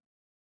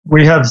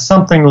 We have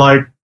something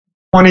like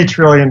 $20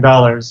 trillion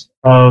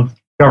of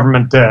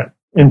government debt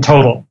in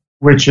total,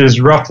 which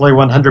is roughly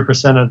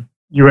 100% of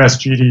U.S.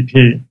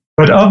 GDP.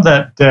 But of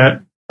that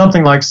debt,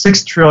 something like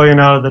 $6 trillion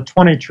out of the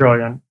 $20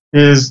 trillion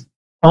is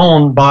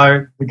owned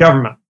by the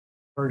government.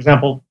 For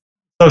example,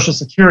 Social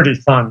Security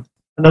Fund.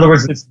 In other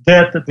words, it's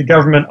debt that the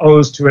government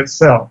owes to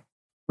itself,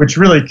 which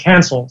really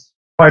cancels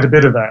quite a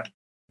bit of that.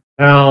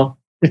 Now,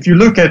 if you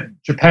look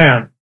at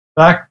Japan,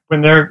 back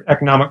when their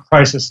economic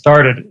crisis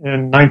started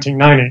in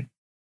 1990,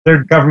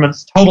 their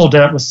government's total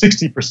debt was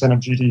 60% of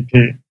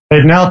GDP.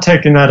 They've now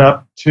taken that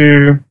up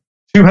to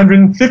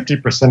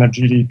 250% of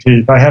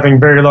GDP by having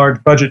very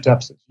large budget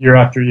deficits year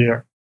after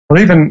year. Well,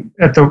 even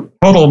at the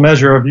total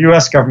measure of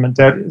U.S. government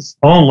debt is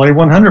only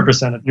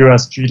 100% of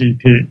U.S.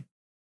 GDP.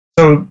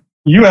 So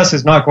the U.S.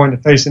 is not going to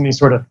face any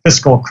sort of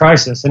fiscal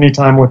crisis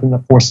anytime within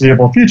the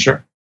foreseeable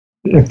future.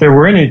 If there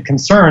were any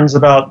concerns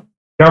about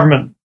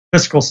government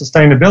fiscal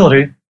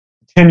sustainability,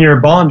 the 10-year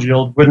bond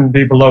yield wouldn't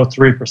be below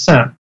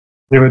 3%.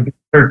 It would be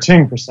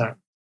 13%.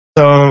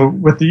 So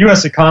with the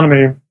U.S.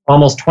 economy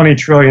almost $20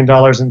 trillion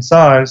in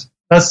size,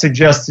 that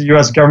suggests the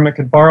U.S. government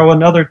could borrow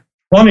another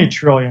 $20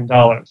 trillion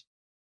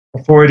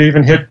before it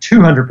even hit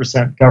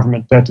 200%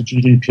 government debt to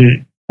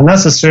GDP. And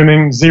that's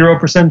assuming 0%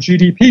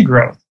 GDP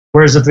growth.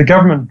 Whereas if the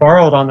government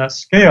borrowed on that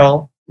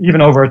scale, even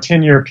over a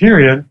 10-year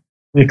period,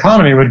 the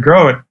economy would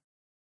grow at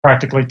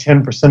practically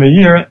 10% a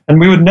year, and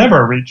we would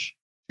never reach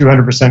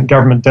 200%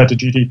 government debt to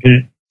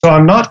GDP. So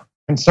I'm not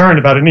concerned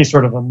about any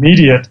sort of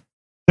immediate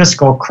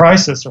fiscal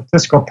crisis or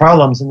fiscal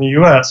problems in the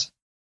U.S.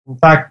 In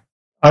fact,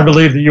 I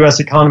believe the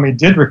U.S. economy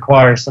did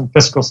require some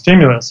fiscal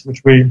stimulus,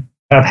 which we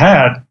have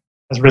had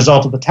as a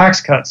result of the tax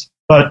cuts.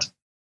 But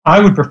I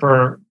would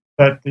prefer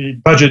that the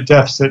budget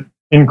deficit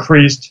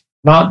increased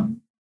not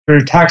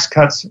through tax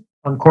cuts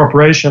on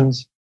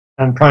corporations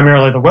and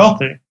primarily the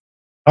wealthy.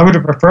 I would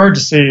have preferred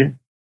to see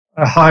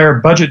a higher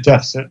budget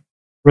deficit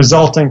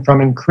resulting from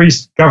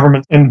increased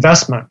government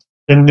investment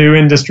in new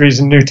industries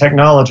and new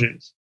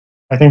technologies.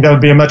 I think that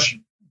would be a much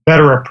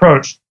better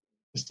approach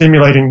to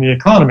stimulating the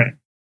economy.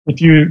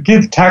 If you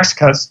give tax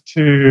cuts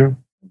to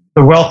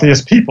the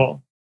wealthiest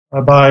people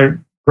by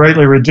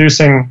greatly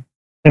reducing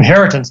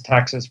inheritance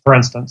taxes, for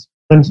instance,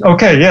 then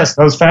okay, yes,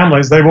 those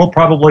families, they will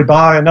probably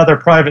buy another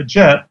private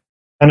jet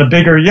and a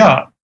bigger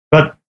yacht,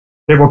 but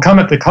it will come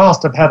at the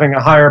cost of having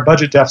a higher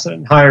budget deficit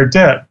and higher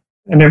debt,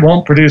 and it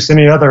won't produce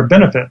any other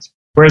benefits.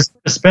 Whereas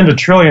to spend $1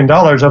 trillion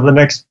over the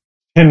next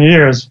 10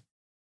 years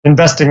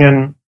investing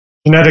in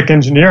genetic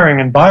engineering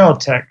and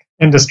biotech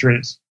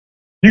industries,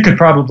 you could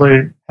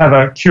probably have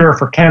a cure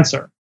for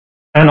cancer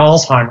and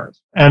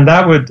Alzheimer's. And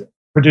that would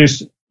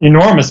produce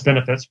enormous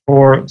benefits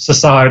for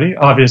society,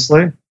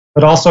 obviously,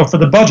 but also for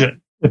the budget.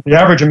 If the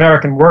average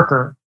American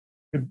worker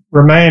could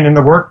remain in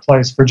the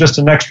workplace for just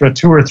an extra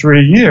 2 or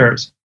 3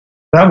 years,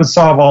 that would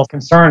solve all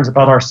concerns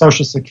about our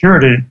Social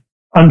Security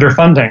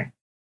underfunding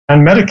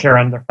and Medicare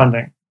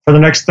underfunding for the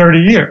next 30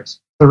 years.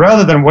 So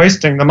rather than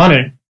wasting the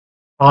money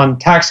on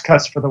tax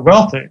cuts for the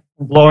wealthy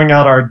and blowing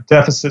out our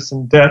deficits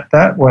and debt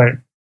that way,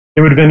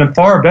 it would have been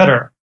far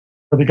better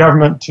for the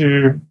government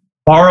to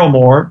borrow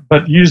more,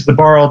 but use the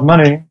borrowed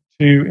money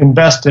to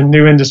invest in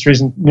new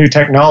industries and new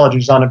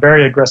technologies on a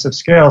very aggressive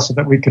scale so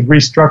that we could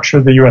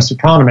restructure the U.S.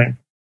 economy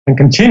and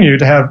continue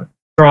to have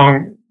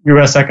strong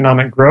U.S.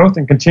 economic growth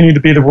and continue to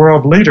be the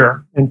world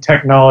leader in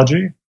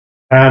technology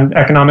and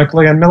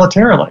economically and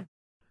militarily.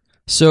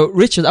 So,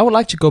 Richard, I would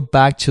like to go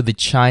back to the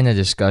China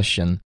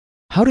discussion.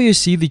 How do you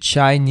see the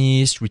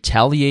Chinese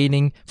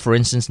retaliating, for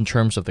instance, in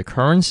terms of the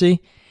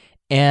currency?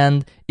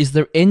 And is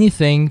there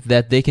anything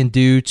that they can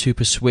do to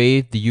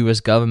persuade the U.S.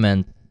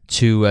 government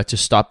to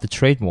stop the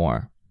trade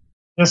war?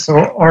 Yes, so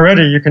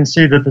already you can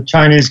see that the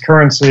Chinese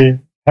currency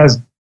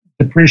has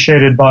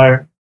depreciated by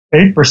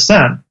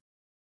 8%.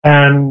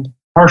 And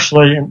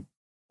partially in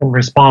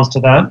response to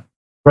that,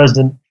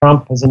 President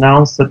Trump has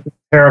announced that the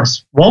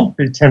tariffs won't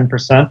be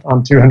 10%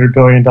 on $200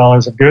 billion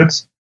of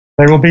goods.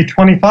 They will be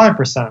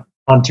 25%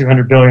 on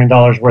 $200 billion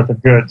worth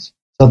of goods.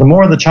 So the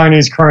more the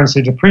Chinese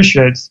currency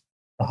depreciates,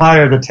 the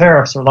higher the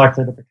tariffs are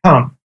likely to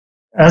become.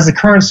 As the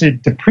currency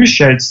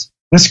depreciates,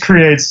 this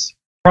creates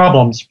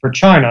problems for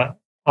China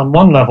on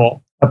one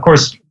level. Of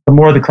course, the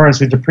more the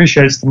currency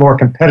depreciates, the more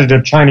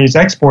competitive Chinese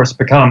exports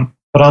become.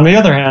 But on the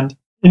other hand,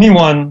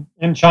 anyone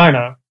in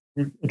China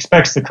who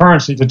expects the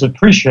currency to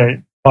depreciate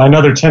by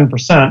another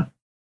 10%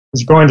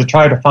 is going to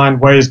try to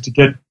find ways to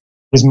get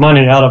his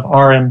money out of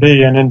RMB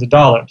and into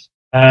dollars.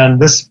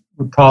 And this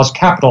would cause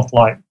capital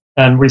flight.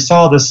 And we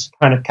saw this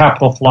kind of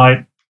capital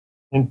flight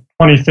in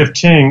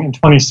 2015 and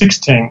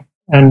 2016.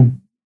 And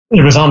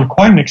it was on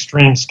quite an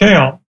extreme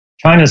scale.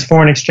 China's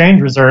foreign exchange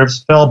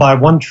reserves fell by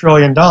 $1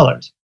 trillion,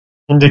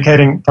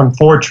 indicating from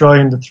 4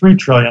 trillion to 3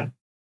 trillion,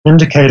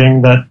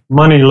 indicating that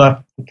money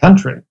left the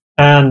country.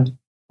 And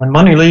when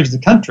money leaves the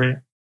country,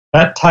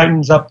 that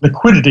tightens up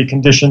liquidity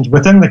conditions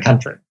within the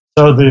country.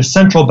 So the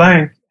central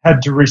bank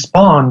had to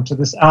respond to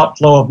this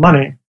outflow of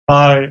money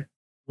by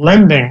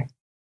lending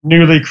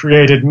newly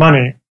created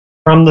money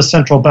from the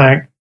central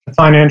bank to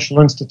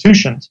financial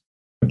institutions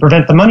to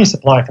prevent the money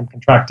supply from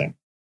contracting,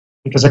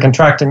 because a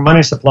contracting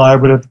money supply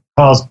would have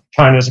caused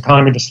China's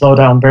economy to slow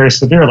down very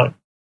severely.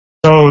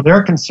 So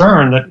they're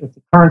concerned that if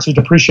the currency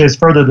depreciates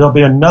further, there'll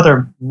be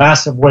another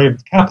massive wave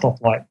of capital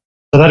flight.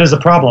 So that is a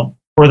problem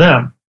for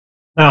them.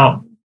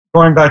 Now,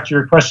 going back to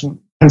your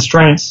question,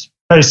 constraints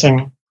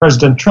facing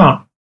President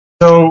Trump.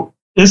 So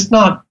it's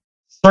not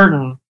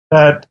certain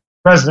that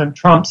President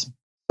Trump's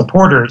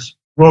supporters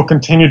will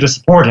continue to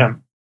support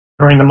him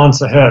during the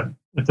months ahead.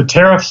 If the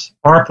tariffs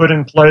are put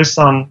in place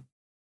on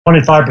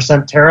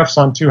 25% tariffs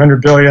on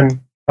 $200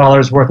 billion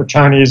worth of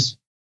Chinese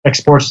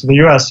exports to the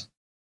U.S.,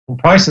 then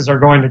prices are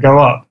going to go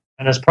up.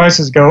 And as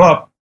prices go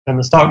up, then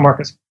the stock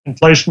market's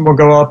inflation will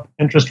go up,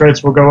 interest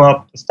rates will go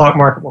up, the stock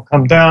market will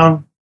come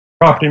down,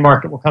 property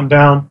market will come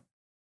down,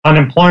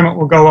 unemployment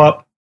will go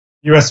up,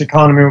 the U.S.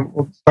 economy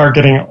will start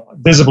getting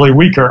visibly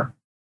weaker.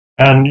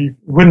 And it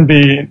wouldn't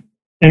be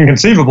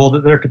inconceivable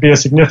that there could be a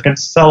significant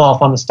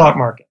sell-off on the stock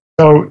market.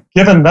 So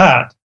given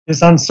that,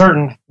 it's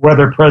uncertain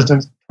whether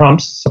President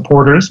Trump's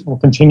supporters will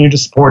continue to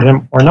support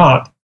him or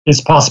not.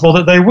 It's possible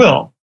that they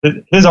will.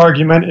 His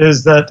argument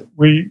is that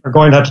we are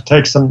going to have to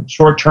take some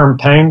short-term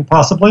pain,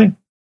 possibly.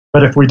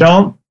 But if we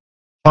don't,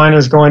 China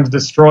is going to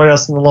destroy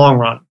us in the long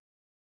run.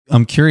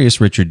 I'm curious,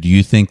 Richard, do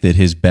you think that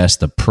his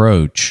best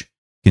approach,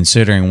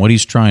 considering what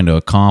he's trying to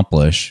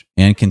accomplish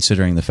and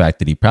considering the fact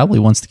that he probably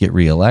wants to get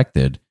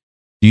reelected,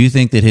 do you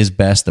think that his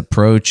best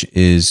approach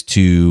is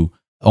to,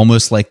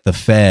 almost like the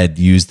Fed,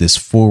 use this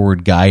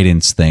forward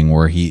guidance thing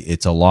where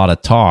it's a lot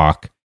of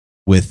talk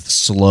with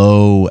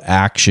slow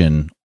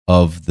action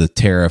of the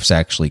tariffs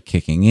actually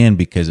kicking in,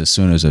 because as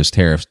soon as those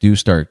tariffs do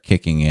start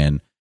kicking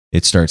in,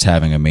 it starts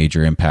having a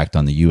major impact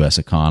on the U.S.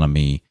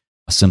 economy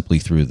simply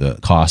through the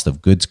cost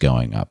of goods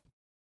going up?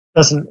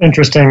 That's an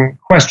interesting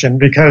question,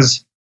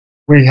 because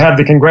we have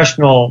the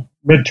congressional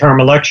midterm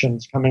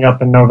elections coming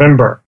up in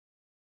November.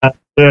 And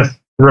if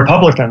the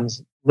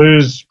Republicans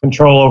lose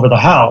control over the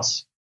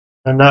House,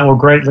 then that will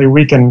greatly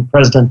weaken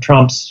President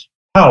Trump's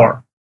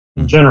power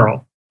in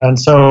general. And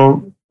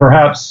so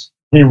perhaps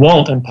he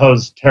won't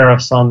impose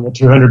tariffs on the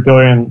 $200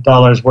 billion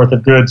worth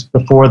of goods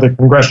before the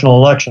congressional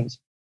elections,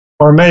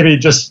 or maybe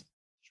just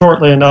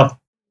shortly enough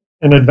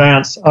in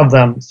advance of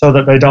them so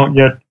that they don't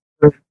get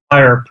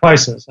higher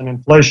prices and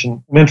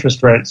inflation and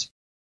interest rates.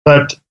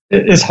 But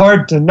it's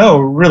hard to know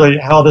really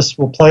how this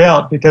will play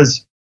out,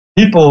 because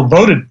people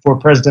voted for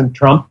President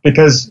Trump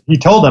because he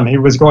told them he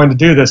was going to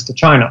do this to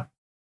China.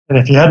 And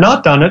if he had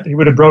not done it, he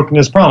would have broken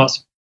his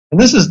promise. And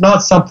this is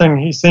not something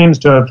he seems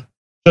to have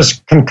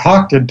just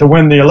concocted to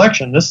win the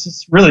election.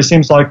 Really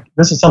seems like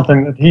this is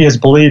something that he has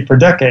believed for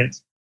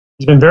decades.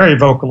 He's been very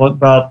vocal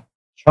about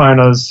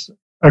China's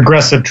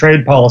aggressive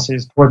trade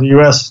policies toward the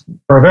U.S.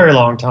 for a very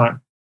long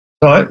time.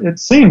 So it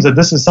seems that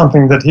this is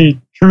something that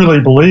he truly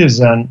believes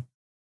in,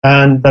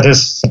 and that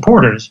his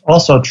supporters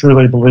also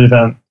truly believe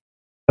in.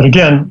 But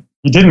again,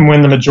 he didn't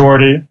win the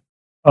majority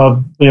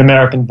of the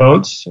American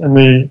votes in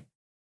the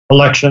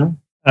election,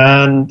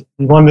 and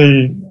he won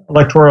the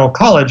Electoral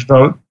College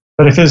vote.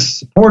 But if his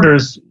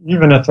supporters,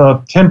 even if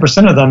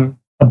 10% of them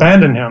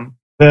abandon him,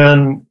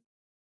 then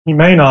he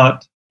may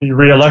not be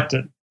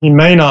reelected. He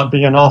may not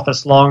be in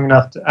office long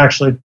enough to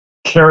actually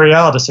carry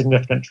out a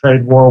significant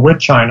trade war with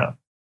China.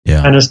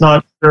 Yeah. And it's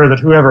not sure that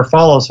whoever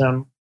follows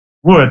him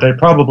would. They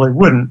probably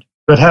wouldn't.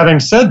 But having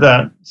said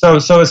that, so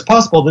it's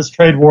possible this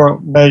trade war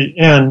may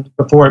end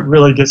before it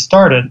really gets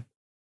started.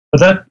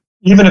 But that,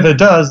 even if it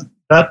does,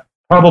 that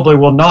probably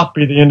will not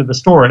be the end of the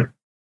story,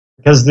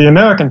 because the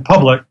American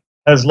public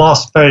has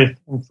lost faith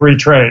in free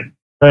trade.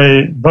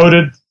 They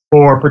voted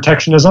for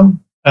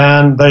protectionism,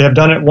 and they have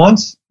done it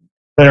once.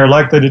 They are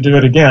likely to do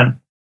it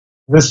again.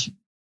 This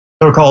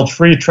so-called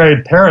free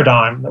trade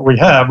paradigm that we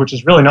have, which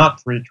is really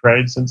not free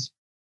trade since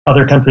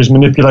other countries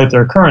manipulate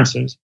their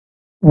currencies,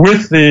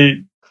 with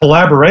the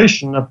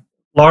collaboration of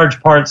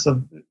large parts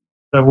of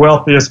the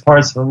wealthiest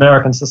parts of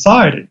American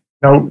society.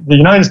 The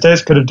United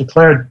States could have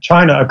declared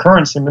China a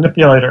currency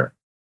manipulator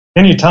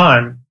any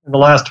time in the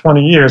last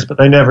 20 years, but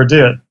they never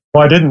did.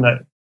 Why didn't they?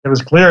 It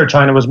was clear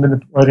China was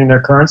manipulating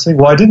their currency.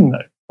 Why didn't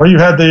they? Well, you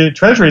had the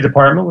Treasury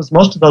Department was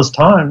most of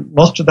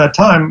that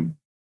time,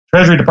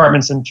 Treasury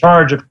Department's in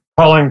charge of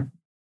calling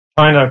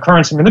China a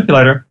currency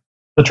manipulator.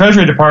 The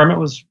Treasury Department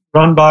was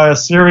run by a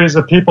series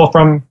of people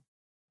from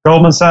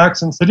Goldman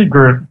Sachs and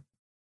Citigroup.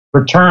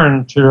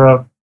 Return to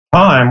a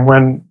time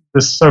when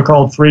this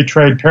so-called free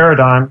trade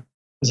paradigm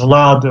is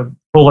allowed to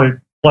fully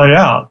play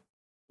out,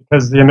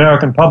 because the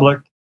American public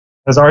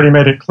has already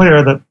made it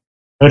clear that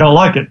they don't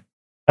like it.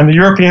 And the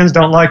Europeans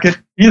don't like it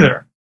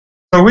either.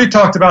 So we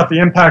talked about the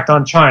impact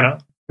on China.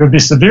 It would be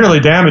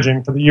severely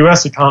damaging for the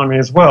U.S. economy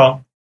as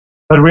well.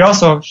 But we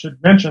also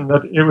should mention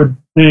that it would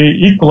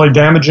be equally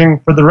damaging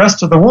for the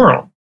rest of the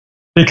world,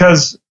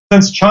 because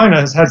since China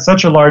has had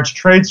such a large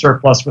trade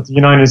surplus with the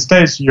United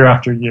States year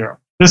after year,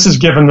 this has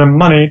given them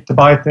money to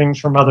buy things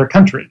from other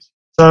countries.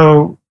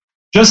 So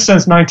just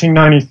since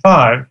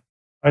 1995,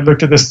 I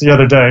looked at this the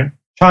other day,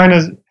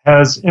 China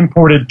has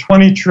imported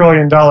 $20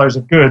 trillion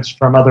of goods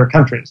from other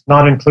countries,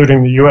 not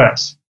including the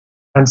US.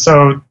 And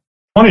so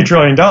 $20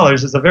 trillion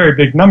is a very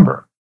big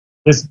number.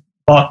 It's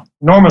bought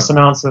enormous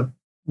amounts of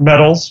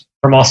metals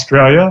from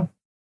Australia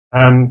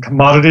and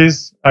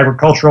commodities,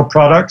 agricultural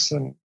products,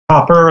 and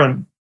copper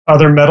and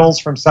other metals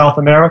from South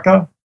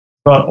America,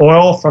 bought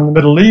oil from the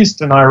Middle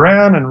East and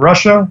Iran and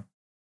Russia.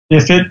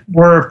 If it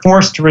were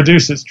forced to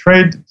reduce its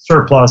trade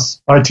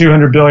surplus by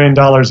 $200 billion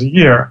a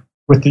year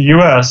with the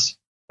US,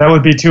 that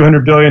would be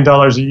 $200 billion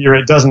a year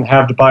it doesn't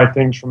have to buy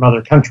things from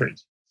other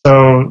countries.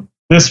 So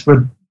this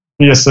would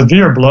be a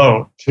severe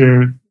blow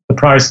to the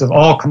price of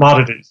all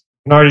commodities.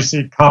 You can already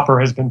see copper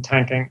has been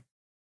tanking,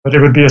 but it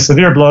would be a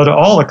severe blow to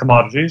all the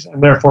commodities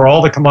and therefore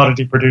all the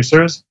commodity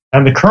producers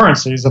and the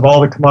currencies of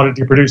all the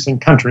commodity producing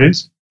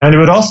countries. And it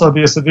would also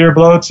be a severe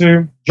blow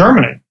to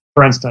Germany,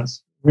 for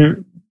instance.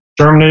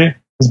 Germany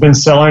has been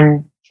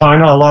selling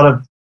China a lot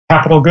of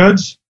capital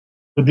goods.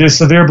 It would be a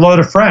severe blow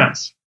to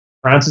France.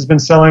 France has been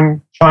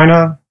selling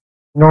China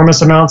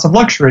enormous amounts of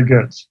luxury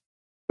goods.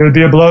 It would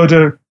be a blow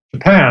to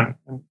Japan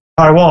and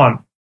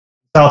Taiwan,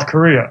 South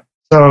Korea.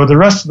 So the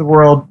rest of the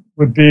world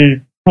would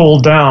be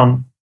pulled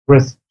down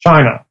with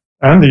China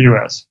and the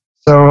US.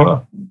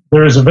 So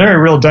there is a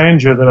very real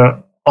danger that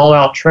an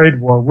all-out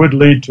trade war would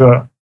lead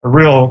to a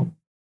real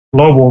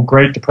global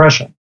Great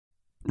Depression.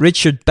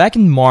 Richard, back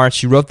in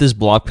March, you wrote this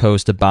blog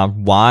post about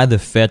why the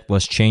Fed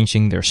was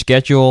changing their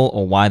schedule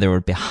or why they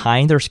were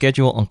behind their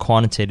schedule on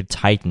quantitative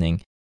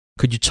tightening.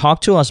 Could you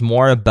talk to us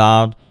more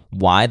about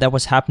why that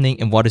was happening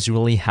and what is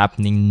really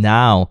happening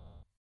now?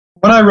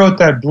 When I wrote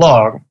that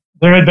blog,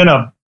 there had been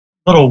a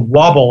little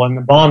wobble in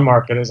the bond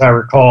market, as I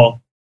recall.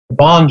 The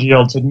bond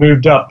yields had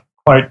moved up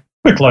quite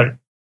quickly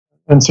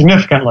and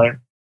significantly.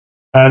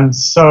 And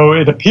so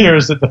it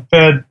appears that the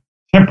Fed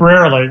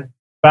temporarily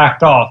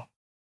backed off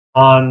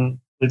on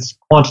its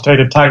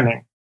quantitative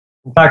tightening.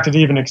 In fact, it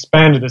even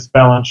expanded its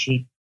balance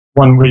sheet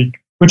 1 week,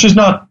 which is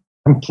not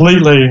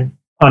completely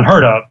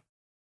unheard of.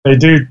 They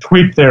do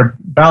tweak their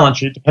balance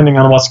sheet depending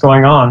on what's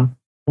going on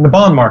in the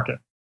bond market.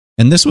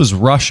 And this was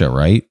Russia,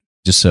 right?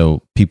 Just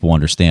so people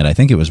understand, I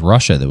think it was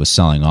Russia that was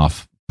selling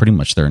off pretty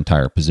much their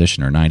entire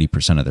position or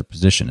 90% of their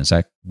position. Is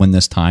that when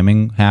this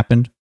timing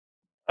happened?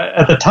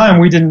 At the time,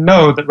 we didn't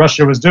know that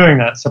Russia was doing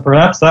that, so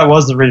perhaps that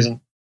was the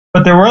reason.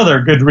 But there were other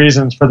good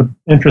reasons for the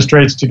interest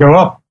rates to go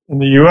up in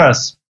the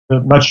U.S., the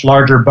much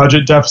larger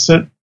budget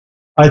deficit.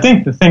 I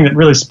think the thing that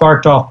really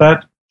sparked off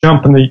that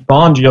jump in the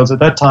bond yields at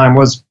that time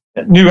was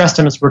new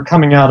estimates were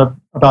coming out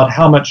about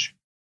how much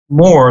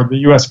more the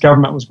U.S.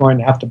 government was going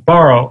to have to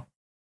borrow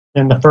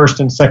in the first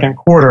and second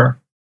quarter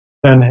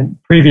than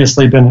had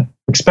previously been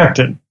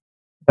expected.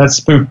 That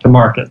spooked the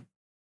market.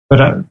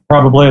 But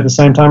probably at the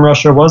same time,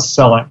 Russia was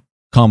selling.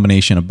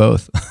 Combination of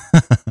both.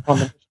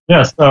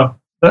 Yes. So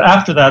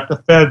after that, the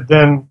Fed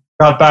then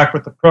got back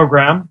with the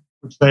program,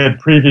 which they had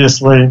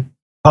previously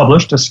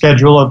published, a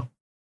schedule of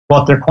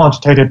what their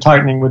quantitative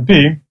tightening would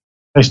be.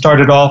 They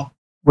started off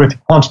with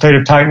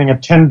quantitative tightening of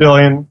 $10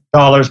 billion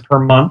per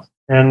month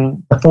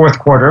in the fourth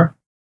quarter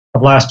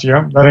of last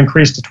year. That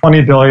increased to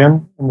 $20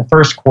 billion in the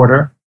first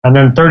quarter, and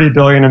then $30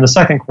 billion in the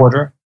second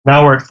quarter.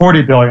 Now we're at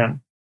 $40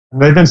 billion.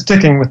 And they've been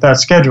sticking with that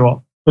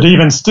schedule. But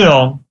even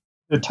still,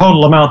 the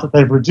total amount that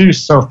they've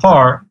reduced so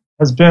far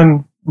has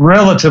been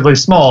relatively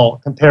small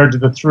compared to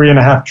the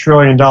 $3.5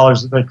 trillion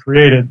that they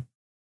created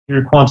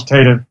through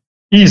quantitative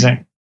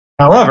easing.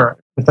 However,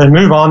 if they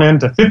move on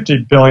into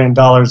 $50 billion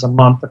a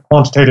month of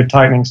quantitative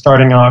tightening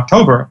starting in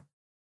October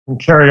and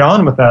carry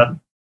on with that, it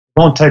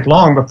won't take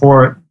long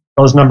before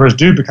those numbers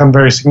do become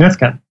very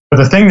significant. But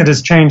the thing that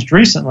has changed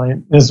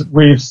recently is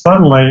we've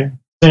suddenly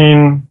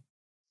seen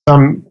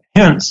some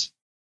hints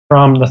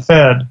from the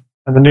Fed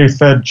and the new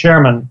Fed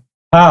chairman,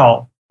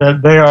 Powell,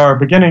 that they are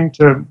beginning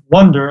to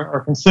wonder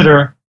or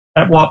consider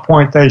at what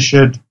point they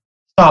should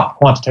stop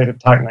quantitative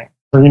tightening.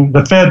 I mean,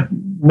 the Fed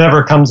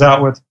never comes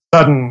out with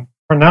sudden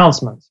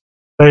pronouncements.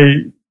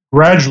 They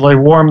gradually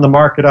warm the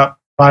market up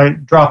by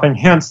dropping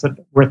hints that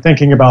we're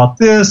thinking about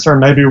this, or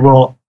maybe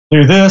we'll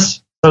do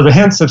this. So the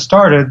hints have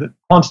started that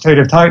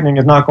quantitative tightening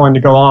is not going to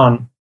go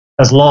on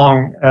as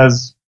long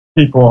as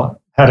people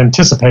had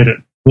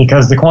anticipated,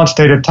 because the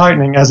quantitative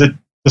tightening, as it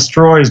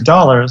destroys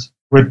dollars,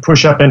 would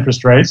push up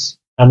interest rates,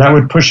 and that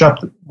would push up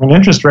when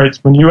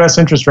U.S.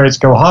 interest rates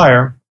go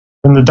higher,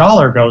 then the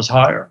dollar goes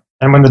higher.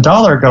 And when the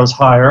dollar goes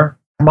higher,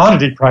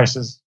 commodity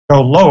prices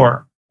go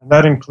lower, and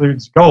that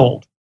includes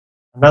gold.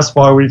 And that's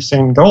why we've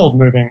seen gold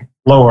moving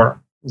lower,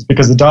 is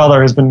because the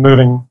dollar has been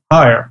moving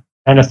higher.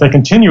 And if they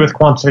continue with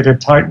quantitative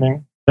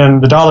tightening,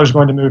 then the dollar is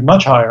going to move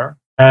much higher,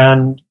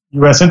 and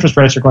U.S. interest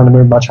rates are going to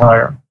move much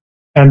higher.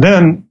 And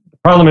then the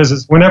problem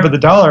is whenever the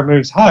dollar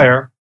moves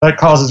higher, that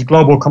causes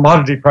global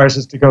commodity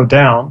prices to go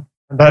down,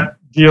 and that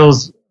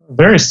deals a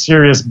very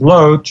serious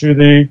blow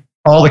to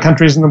all the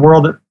countries in the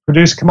world that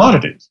produce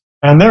commodities,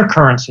 and their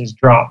currencies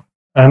drop,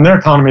 and their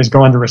economies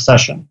go into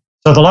recession.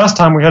 So the last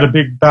time we had a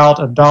big bout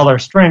of dollar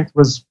strength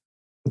was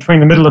between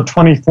the middle of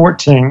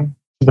 2014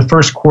 to the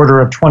first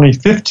quarter of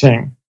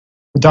 2015.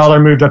 The dollar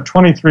moved up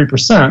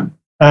 23%,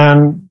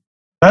 and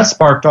that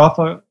sparked off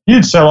a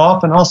huge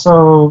sell-off, and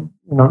also,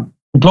 the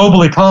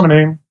global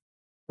economy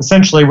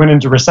essentially went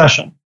into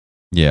recession.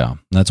 Yeah,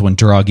 that's when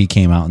Draghi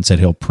came out and said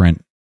he'll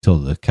print till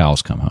the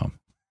cows come home.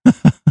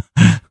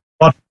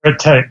 Whatever it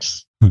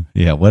takes.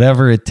 Yeah,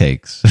 whatever it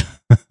takes.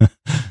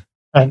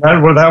 And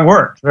that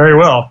worked very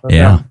well for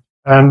them.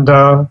 And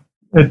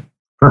it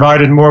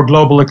provided more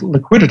global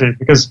liquidity,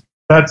 because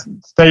that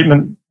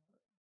statement,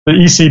 the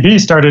ECB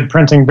started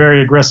printing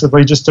very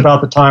aggressively just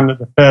about the time that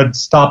the Fed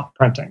stopped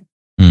printing.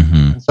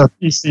 Mm-hmm. So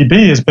the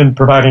ECB has been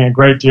providing a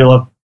great deal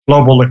of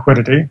global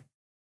liquidity,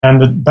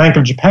 and the Bank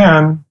of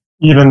Japan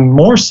even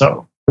more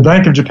so. The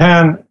Bank of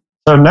Japan,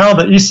 so now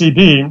the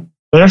ECB,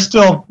 they're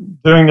still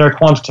doing their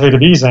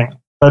quantitative easing,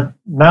 but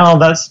now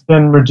that's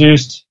been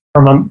reduced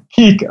from a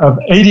peak of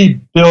 80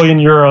 billion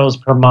euros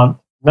per month.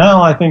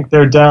 Now I think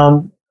they're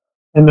down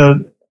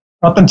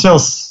up until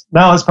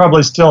now it's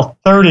probably still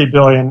 30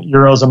 billion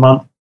euros a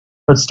month,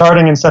 but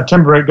starting in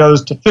September it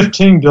goes to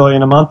 15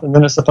 billion a month, and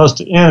then it's supposed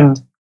to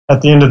end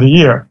at the end of the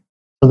year.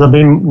 So there'll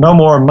be no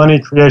more money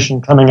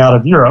creation coming out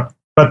of Europe,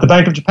 but the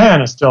Bank of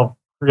Japan is still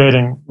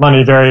creating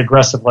money very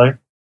aggressively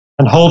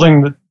and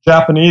holding the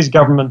Japanese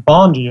government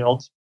bond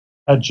yields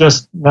at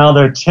just now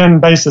they're 10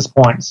 basis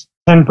points,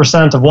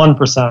 10% of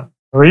 1%.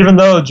 Or even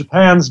though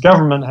Japan's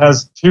government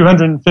has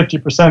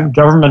 250%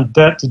 government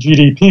debt to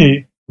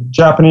GDP, the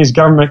Japanese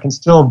government can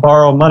still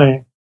borrow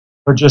money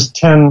for just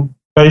 10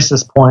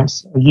 basis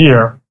points a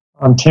year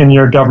on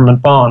 10-year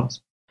government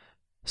bonds.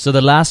 So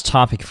the last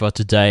topic for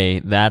today,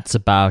 that's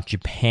about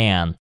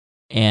Japan.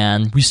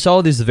 And we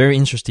saw this very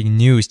interesting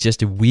news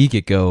just a week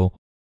ago,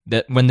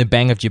 that when the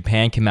Bank of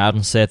Japan came out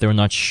and said they were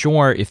not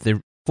sure if they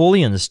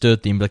fully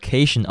understood the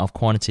implication of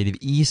quantitative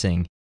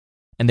easing,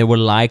 and they will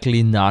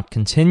likely not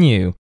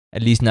continue,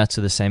 at least not to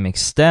the same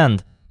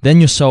extent.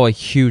 Then you saw a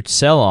huge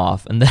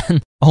sell-off, and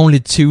then only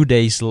 2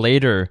 days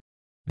later,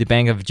 the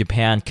Bank of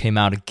Japan came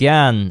out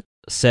again,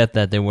 said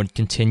that they would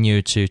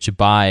continue to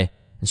buy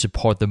and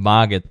support the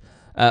market.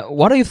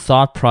 What are your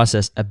thought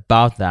process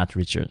about that,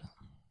 Richard?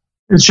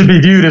 It should be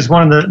viewed as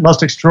one of the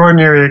most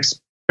extraordinary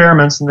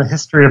experiments in the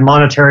history of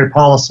monetary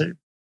policy.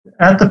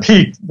 At the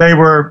peak, they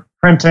were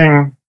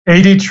printing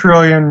 80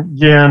 trillion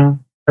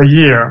yen a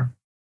year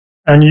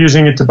and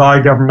using it to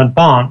buy government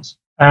bonds.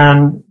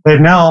 And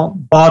they've now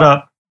bought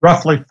up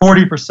roughly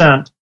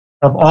 40%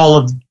 of all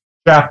of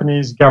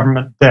Japanese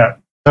government debt.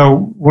 So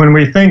when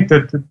we think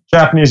that the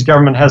Japanese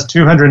government has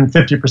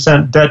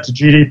 250% debt to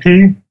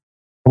GDP,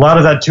 a lot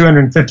of that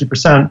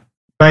 250%,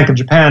 Bank of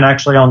Japan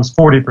actually owns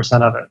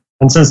 40% of it.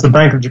 And since the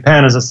Bank of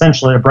Japan is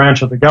essentially a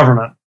branch of the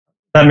government,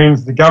 that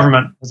means the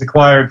government has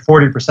acquired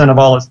 40% of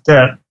all its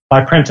debt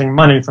by printing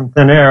money from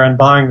thin air and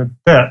buying the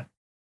debt.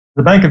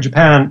 The Bank of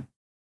Japan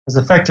has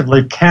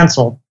effectively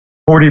canceled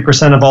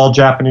 40% of all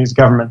Japanese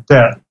government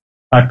debt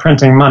by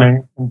printing money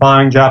and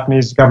buying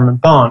Japanese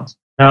government bonds.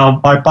 Now,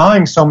 by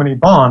buying so many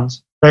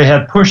bonds, they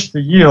had pushed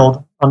the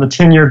yield on the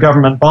 10-year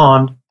government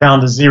bond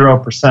down to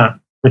 0%.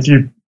 If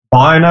you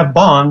buy enough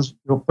bonds,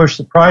 you'll push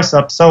the price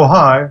up so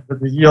high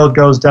that the yield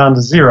goes down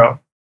to 0.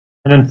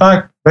 And in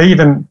fact, they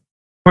even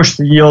pushed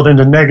the yield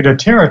into negative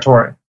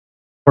territory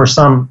for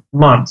some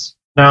months.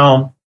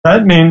 Now,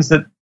 that means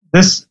that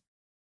this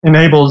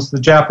enables the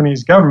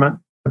Japanese government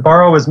to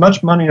borrow as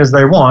much money as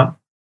they want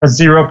at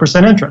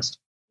 0% interest,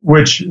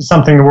 which is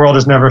something the world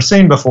has never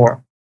seen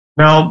before.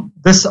 Now,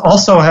 this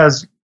also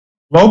has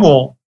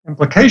global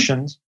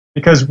implications,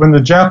 because when the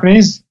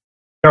Japanese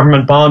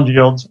government bond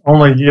yields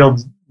only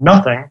yield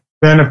nothing,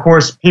 then of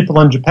course people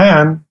in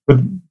Japan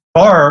would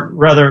far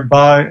rather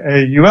buy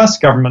a U.S.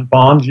 government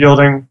bond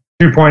yielding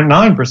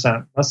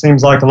 2.9%. That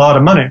seems like a lot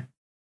of money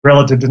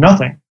relative to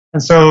nothing.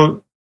 And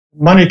so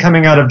money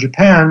coming out of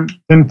Japan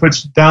then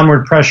puts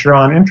downward pressure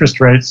on interest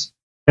rates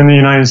in the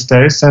United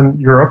States and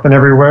Europe and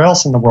everywhere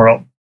else in the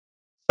world.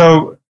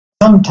 So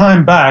some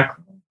time back,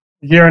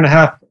 a year and a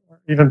half,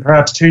 even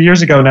perhaps 2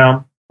 years ago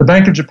now, the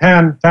Bank of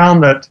Japan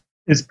found that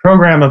its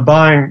program of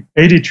buying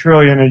 80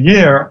 trillion a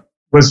year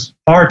was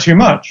far too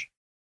much.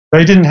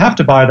 They didn't have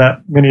to buy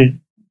that many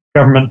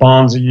government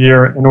bonds a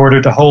year in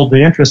order to hold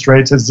the interest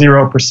rates at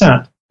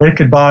 0%. They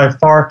could buy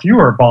far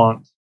fewer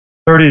bonds,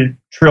 30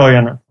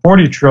 trillion or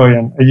 40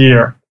 trillion a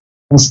year.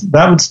 And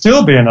that would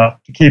still be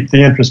enough to keep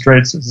the interest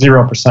rates at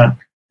 0%.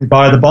 You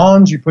buy the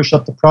bonds, you push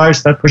up the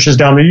price, that pushes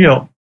down the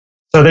yield.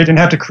 So they didn't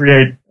have to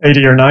create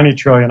 80 or 90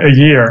 trillion a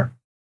year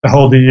to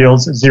hold the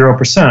yields at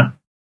 0%.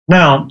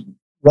 Now,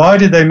 why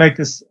did they make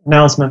this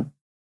announcement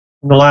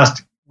in the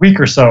last week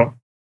or so?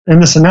 In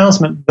this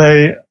announcement,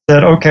 they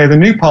said, okay, the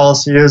new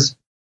policy is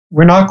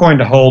we're not going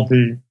to hold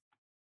the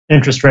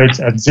interest rates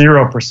at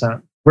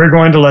 0%. We're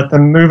going to let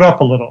them move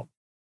up a little.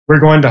 We're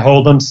going to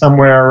hold them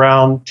somewhere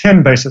around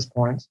 10 basis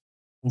points,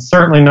 and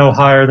certainly no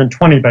higher than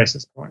 20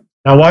 basis points.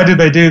 Now, why did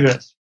they do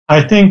this?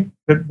 I think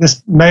that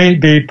this may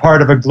be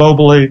part of a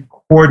globally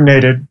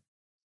coordinated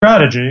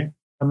strategy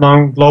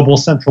among global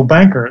central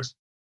bankers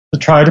to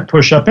try to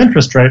push up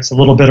interest rates a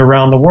little bit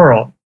around the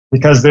world,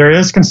 because there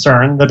is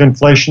concern that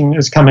inflation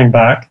is coming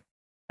back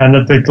and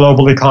that the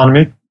global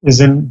economy is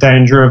in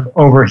danger of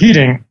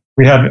overheating.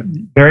 We have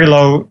very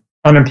low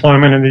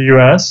unemployment in the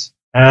US,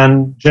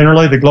 and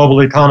generally the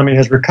global economy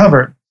has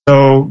recovered.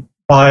 So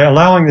by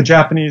allowing the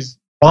Japanese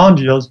bond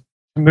yields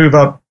to move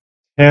up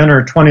 10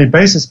 or 20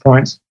 basis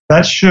points,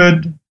 that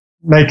should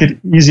make it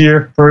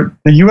easier for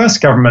the US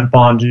government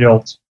bond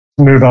yields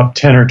to move up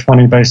 10 or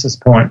 20 basis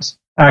points,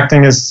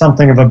 acting as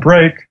something of a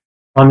brake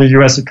on the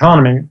US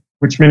economy,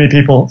 which many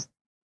people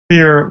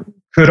fear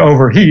could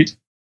overheat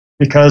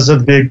because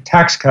of big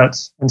tax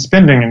cuts and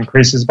spending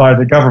increases by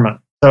the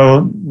government.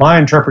 So my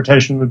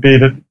interpretation would be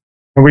that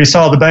we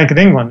saw the Bank of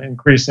England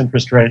increase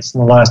interest rates in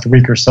the last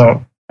week or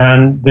so,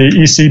 and the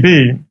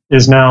ECB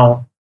is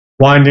now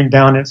winding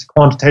down its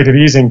quantitative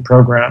easing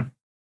program.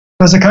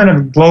 There's a kind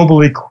of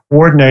globally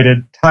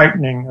coordinated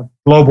tightening of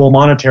global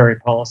monetary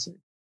policy.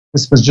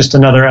 This was just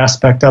another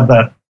aspect of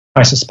that,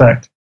 I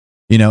suspect.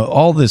 You know,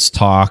 all this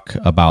talk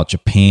about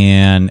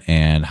Japan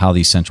and how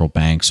these central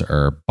banks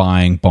are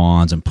buying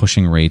bonds and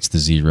pushing rates to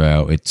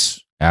zero, it's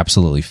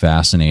absolutely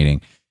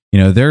fascinating. You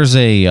know, there's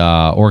a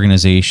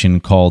organization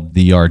called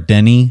the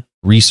Ardeni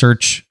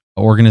Research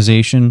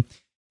Organization,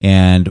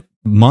 and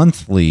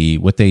monthly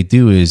what they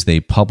do is they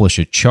publish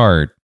a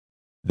chart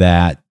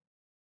that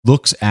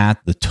looks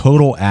at the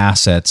total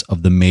assets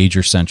of the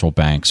major central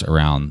banks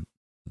around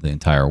the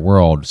entire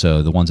world.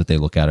 So the ones that they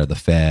look at are the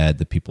Fed,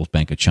 the People's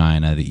Bank of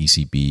China, the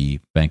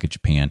ECB, Bank of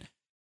Japan.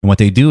 And what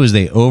they do is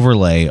they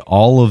overlay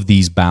all of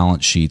these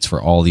balance sheets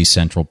for all these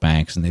central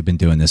banks, and they've been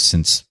doing this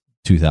since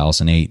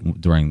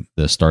 2008 during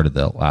the start of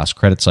the last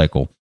credit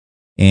cycle.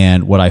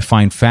 And what I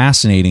find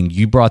fascinating,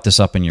 you brought this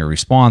up in your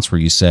response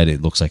where you said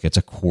it looks like it's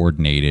a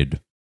coordinated,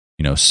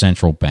 you know,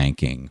 central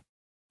banking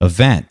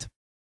event.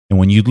 And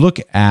when you look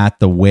at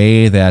the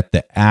way that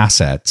the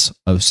assets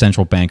of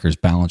central bankers'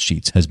 balance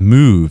sheets has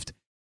moved,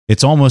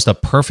 it's almost a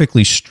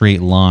perfectly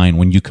straight line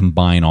when you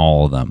combine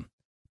all of them.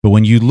 But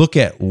when you look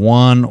at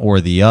one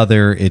or the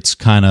other, it's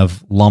kind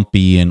of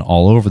lumpy and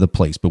all over the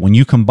place. But when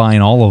you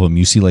combine all of them,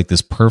 you see like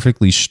this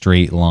perfectly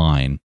straight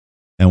line.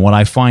 And what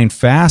I find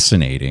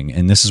fascinating,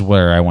 and this is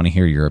where I want to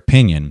hear your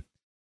opinion,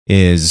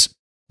 is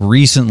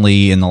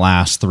recently in the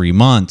last 3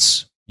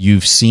 months,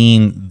 you've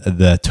seen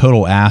the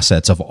total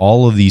assets of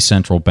all of these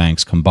central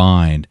banks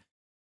combined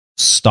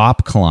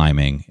stop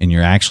climbing, and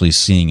you're actually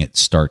seeing it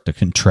start to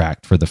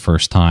contract for the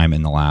first time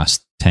in the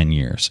last 10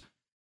 years.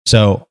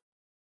 So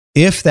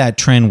if that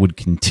trend would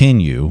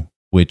continue,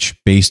 which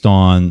based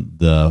on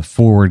the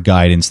forward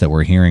guidance that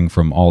we're hearing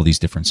from all these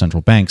different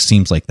central banks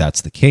seems like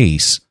that's the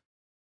case,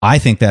 I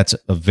think that's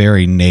a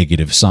very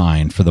negative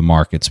sign for the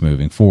markets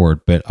moving forward.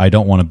 But I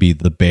don't want to be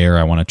the bear.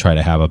 I want to try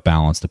to have a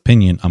balanced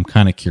opinion. I'm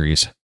kind of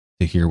curious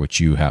to hear what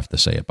you have to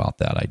say about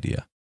that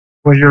idea.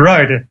 Well, you're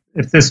right.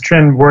 If this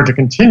trend were to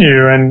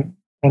continue and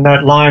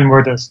that line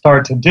were to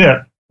start to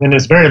dip, then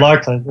it's very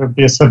likely there would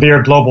be a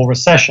severe global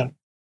recession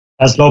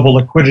as global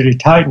liquidity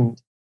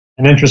tightened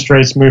and interest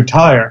rates moved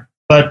higher.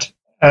 But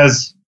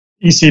as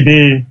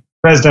ECB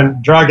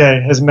President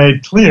Draghi has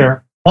made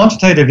clear,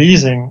 quantitative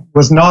easing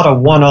was not a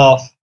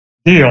one-off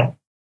deal.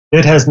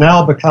 It has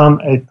now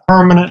become a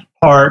permanent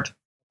part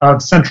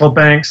of central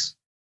banks'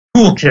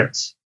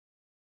 toolkits.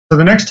 So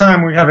the next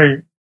time we have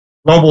a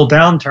global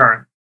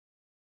downturn,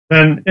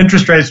 then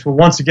interest rates will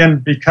once again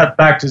be cut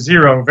back to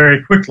zero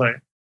very quickly.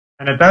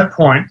 And at that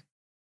point,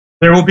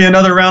 there will be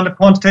another round of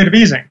quantitative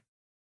easing.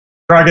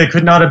 Draghi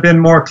could not have been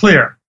more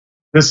clear.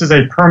 This is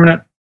a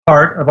permanent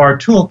part of our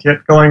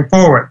toolkit going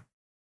forward.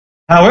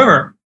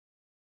 However,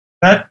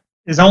 that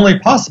is only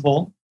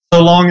possible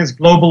so long as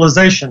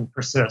globalization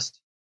persists,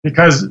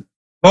 because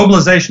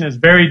globalization is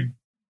very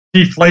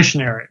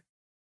deflationary.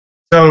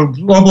 So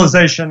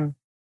globalization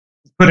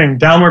is putting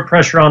downward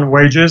pressure on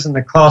wages, and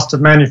the cost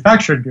of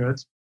manufactured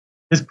goods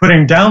is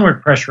putting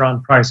downward pressure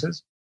on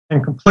prices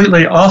and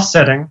completely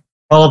offsetting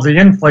all of the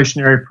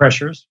inflationary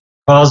pressures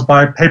caused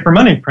by paper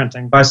money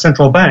printing by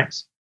central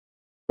banks.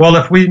 Well,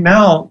 if we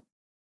now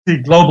see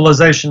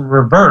globalization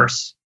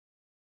reverse,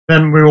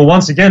 then we will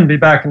once again be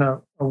back in a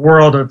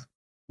world of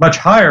much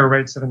higher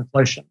rates of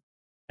inflation.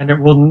 And it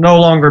will no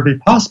longer be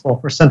possible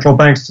for central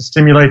banks to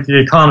stimulate the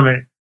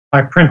economy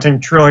by printing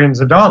trillions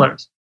of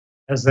dollars,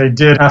 as they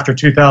did after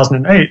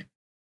 2008,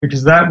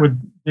 because that would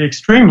be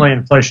extremely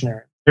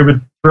inflationary. It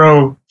would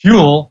throw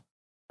fuel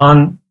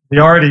on the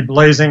already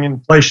blazing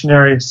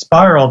inflationary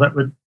spiral that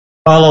would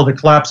follow the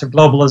collapse of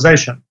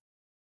globalization.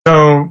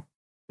 So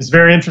it's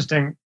very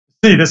interesting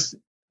to see this.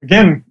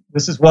 Again,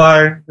 this is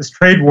why this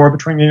trade war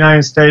between the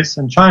United States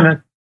and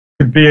China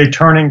could be a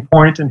turning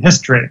point in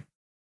history.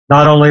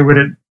 Not only would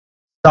it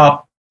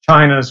stop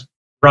China's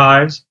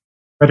rise,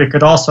 but it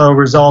could also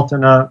result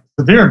in a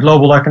severe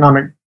global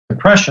economic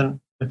depression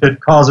if it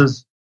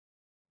causes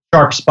a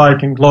sharp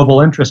spike in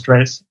global interest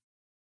rates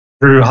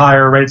through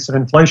higher rates of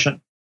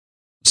inflation.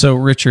 So,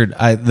 Richard,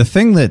 the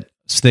thing that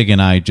Stig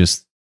and I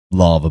just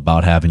love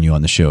about having you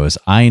on the show is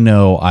I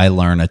know I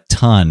learn a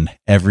ton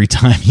every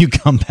time you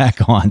come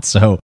back on.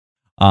 So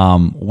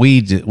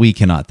we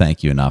cannot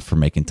thank you enough for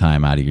making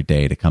time out of your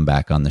day to come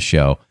back on the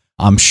show.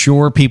 I'm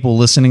sure people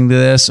listening to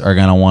this are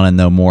going to want to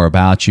know more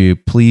about you.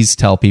 Please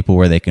tell people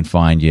where they can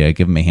find you.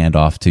 Give them a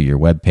handoff to your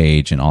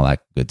webpage and all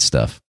that good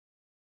stuff.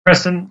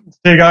 Preston,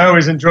 Stig, I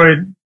always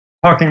enjoyed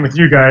talking with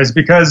you guys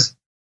because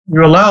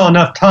you allow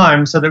enough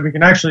time so that we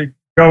can actually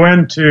go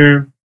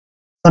into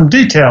some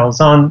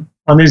details on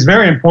these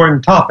very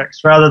important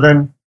topics rather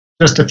than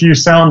just a few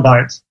sound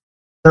bites.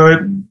 So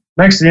it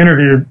makes the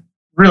interview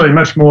really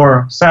much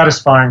more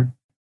satisfying.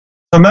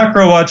 So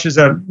MacroWatch is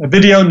a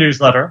video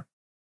newsletter.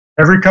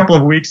 Every couple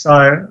of weeks,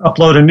 I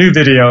upload a new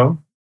video.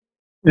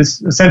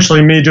 It's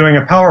essentially me doing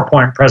a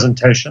PowerPoint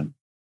presentation.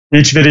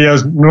 Each video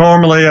is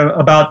normally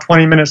about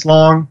 20 minutes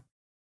long.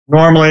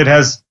 Normally, it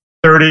has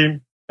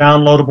 30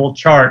 downloadable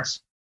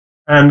charts.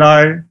 And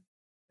I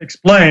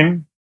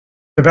explain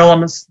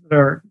developments that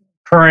are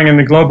occurring in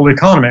the global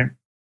economy,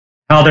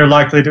 how they're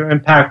likely to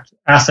impact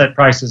asset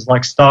prices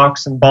like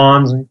stocks and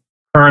bonds and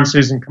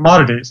currencies and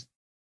commodities.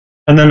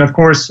 And then, of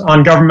course,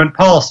 on government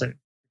policy,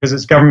 because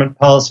it's government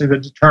policy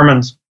that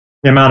determines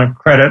the amount of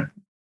credit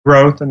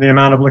growth and the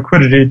amount of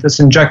liquidity that's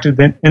injected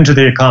into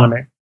the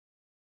economy.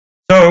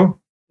 So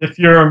if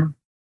your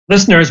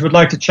listeners would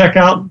like to check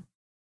out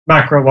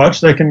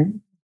MacroWatch, they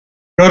can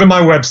go to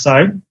my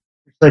website,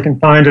 which they can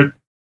find at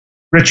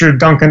Richard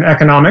Duncan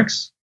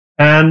Economics,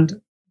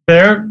 and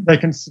there they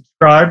can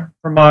subscribe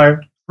for my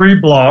free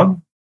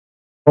blog,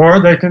 or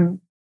they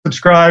can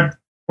subscribe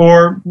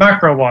for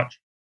MacroWatch.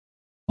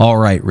 All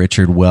right,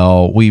 Richard.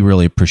 Well, we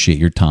really appreciate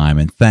your time,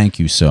 and thank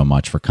you so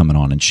much for coming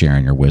on and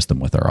sharing your wisdom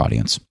with our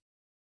audience.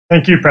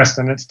 Thank you,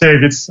 Preston. It's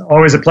Stig. It's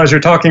always a pleasure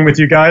talking with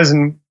you guys,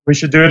 and we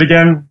should do it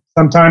again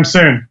sometime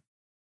soon.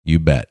 You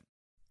bet.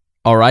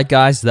 All right,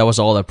 guys, that was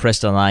all that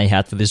Preston and I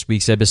had for this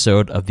week's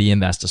episode of the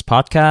Investors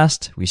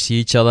Podcast. We see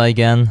each other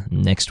again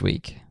next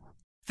week.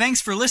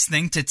 Thanks for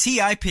listening to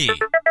TIP.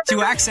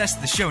 To access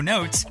the show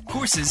notes,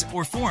 courses,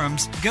 or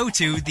forums, go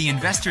to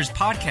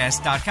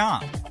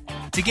theinvestorspodcast.com.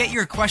 To get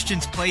your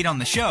questions played on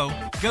the show,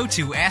 go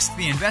to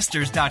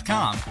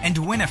asktheinvestors.com and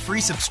win a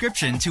free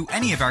subscription to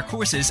any of our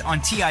courses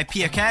on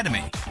TIP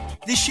Academy.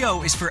 This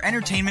show is for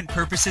entertainment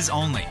purposes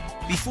only.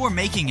 Before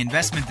making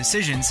investment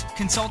decisions,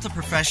 consult a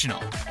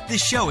professional.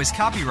 This show is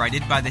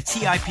copyrighted by the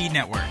TIP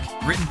Network.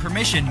 Written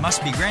permission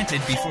must be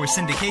granted before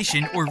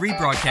syndication or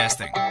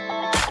rebroadcasting.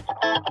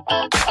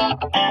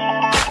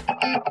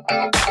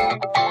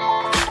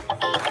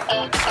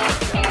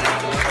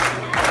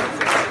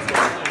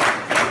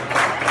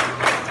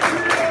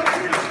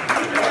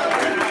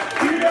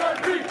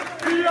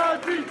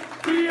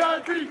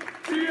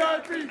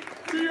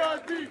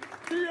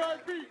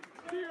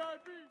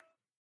 TIP.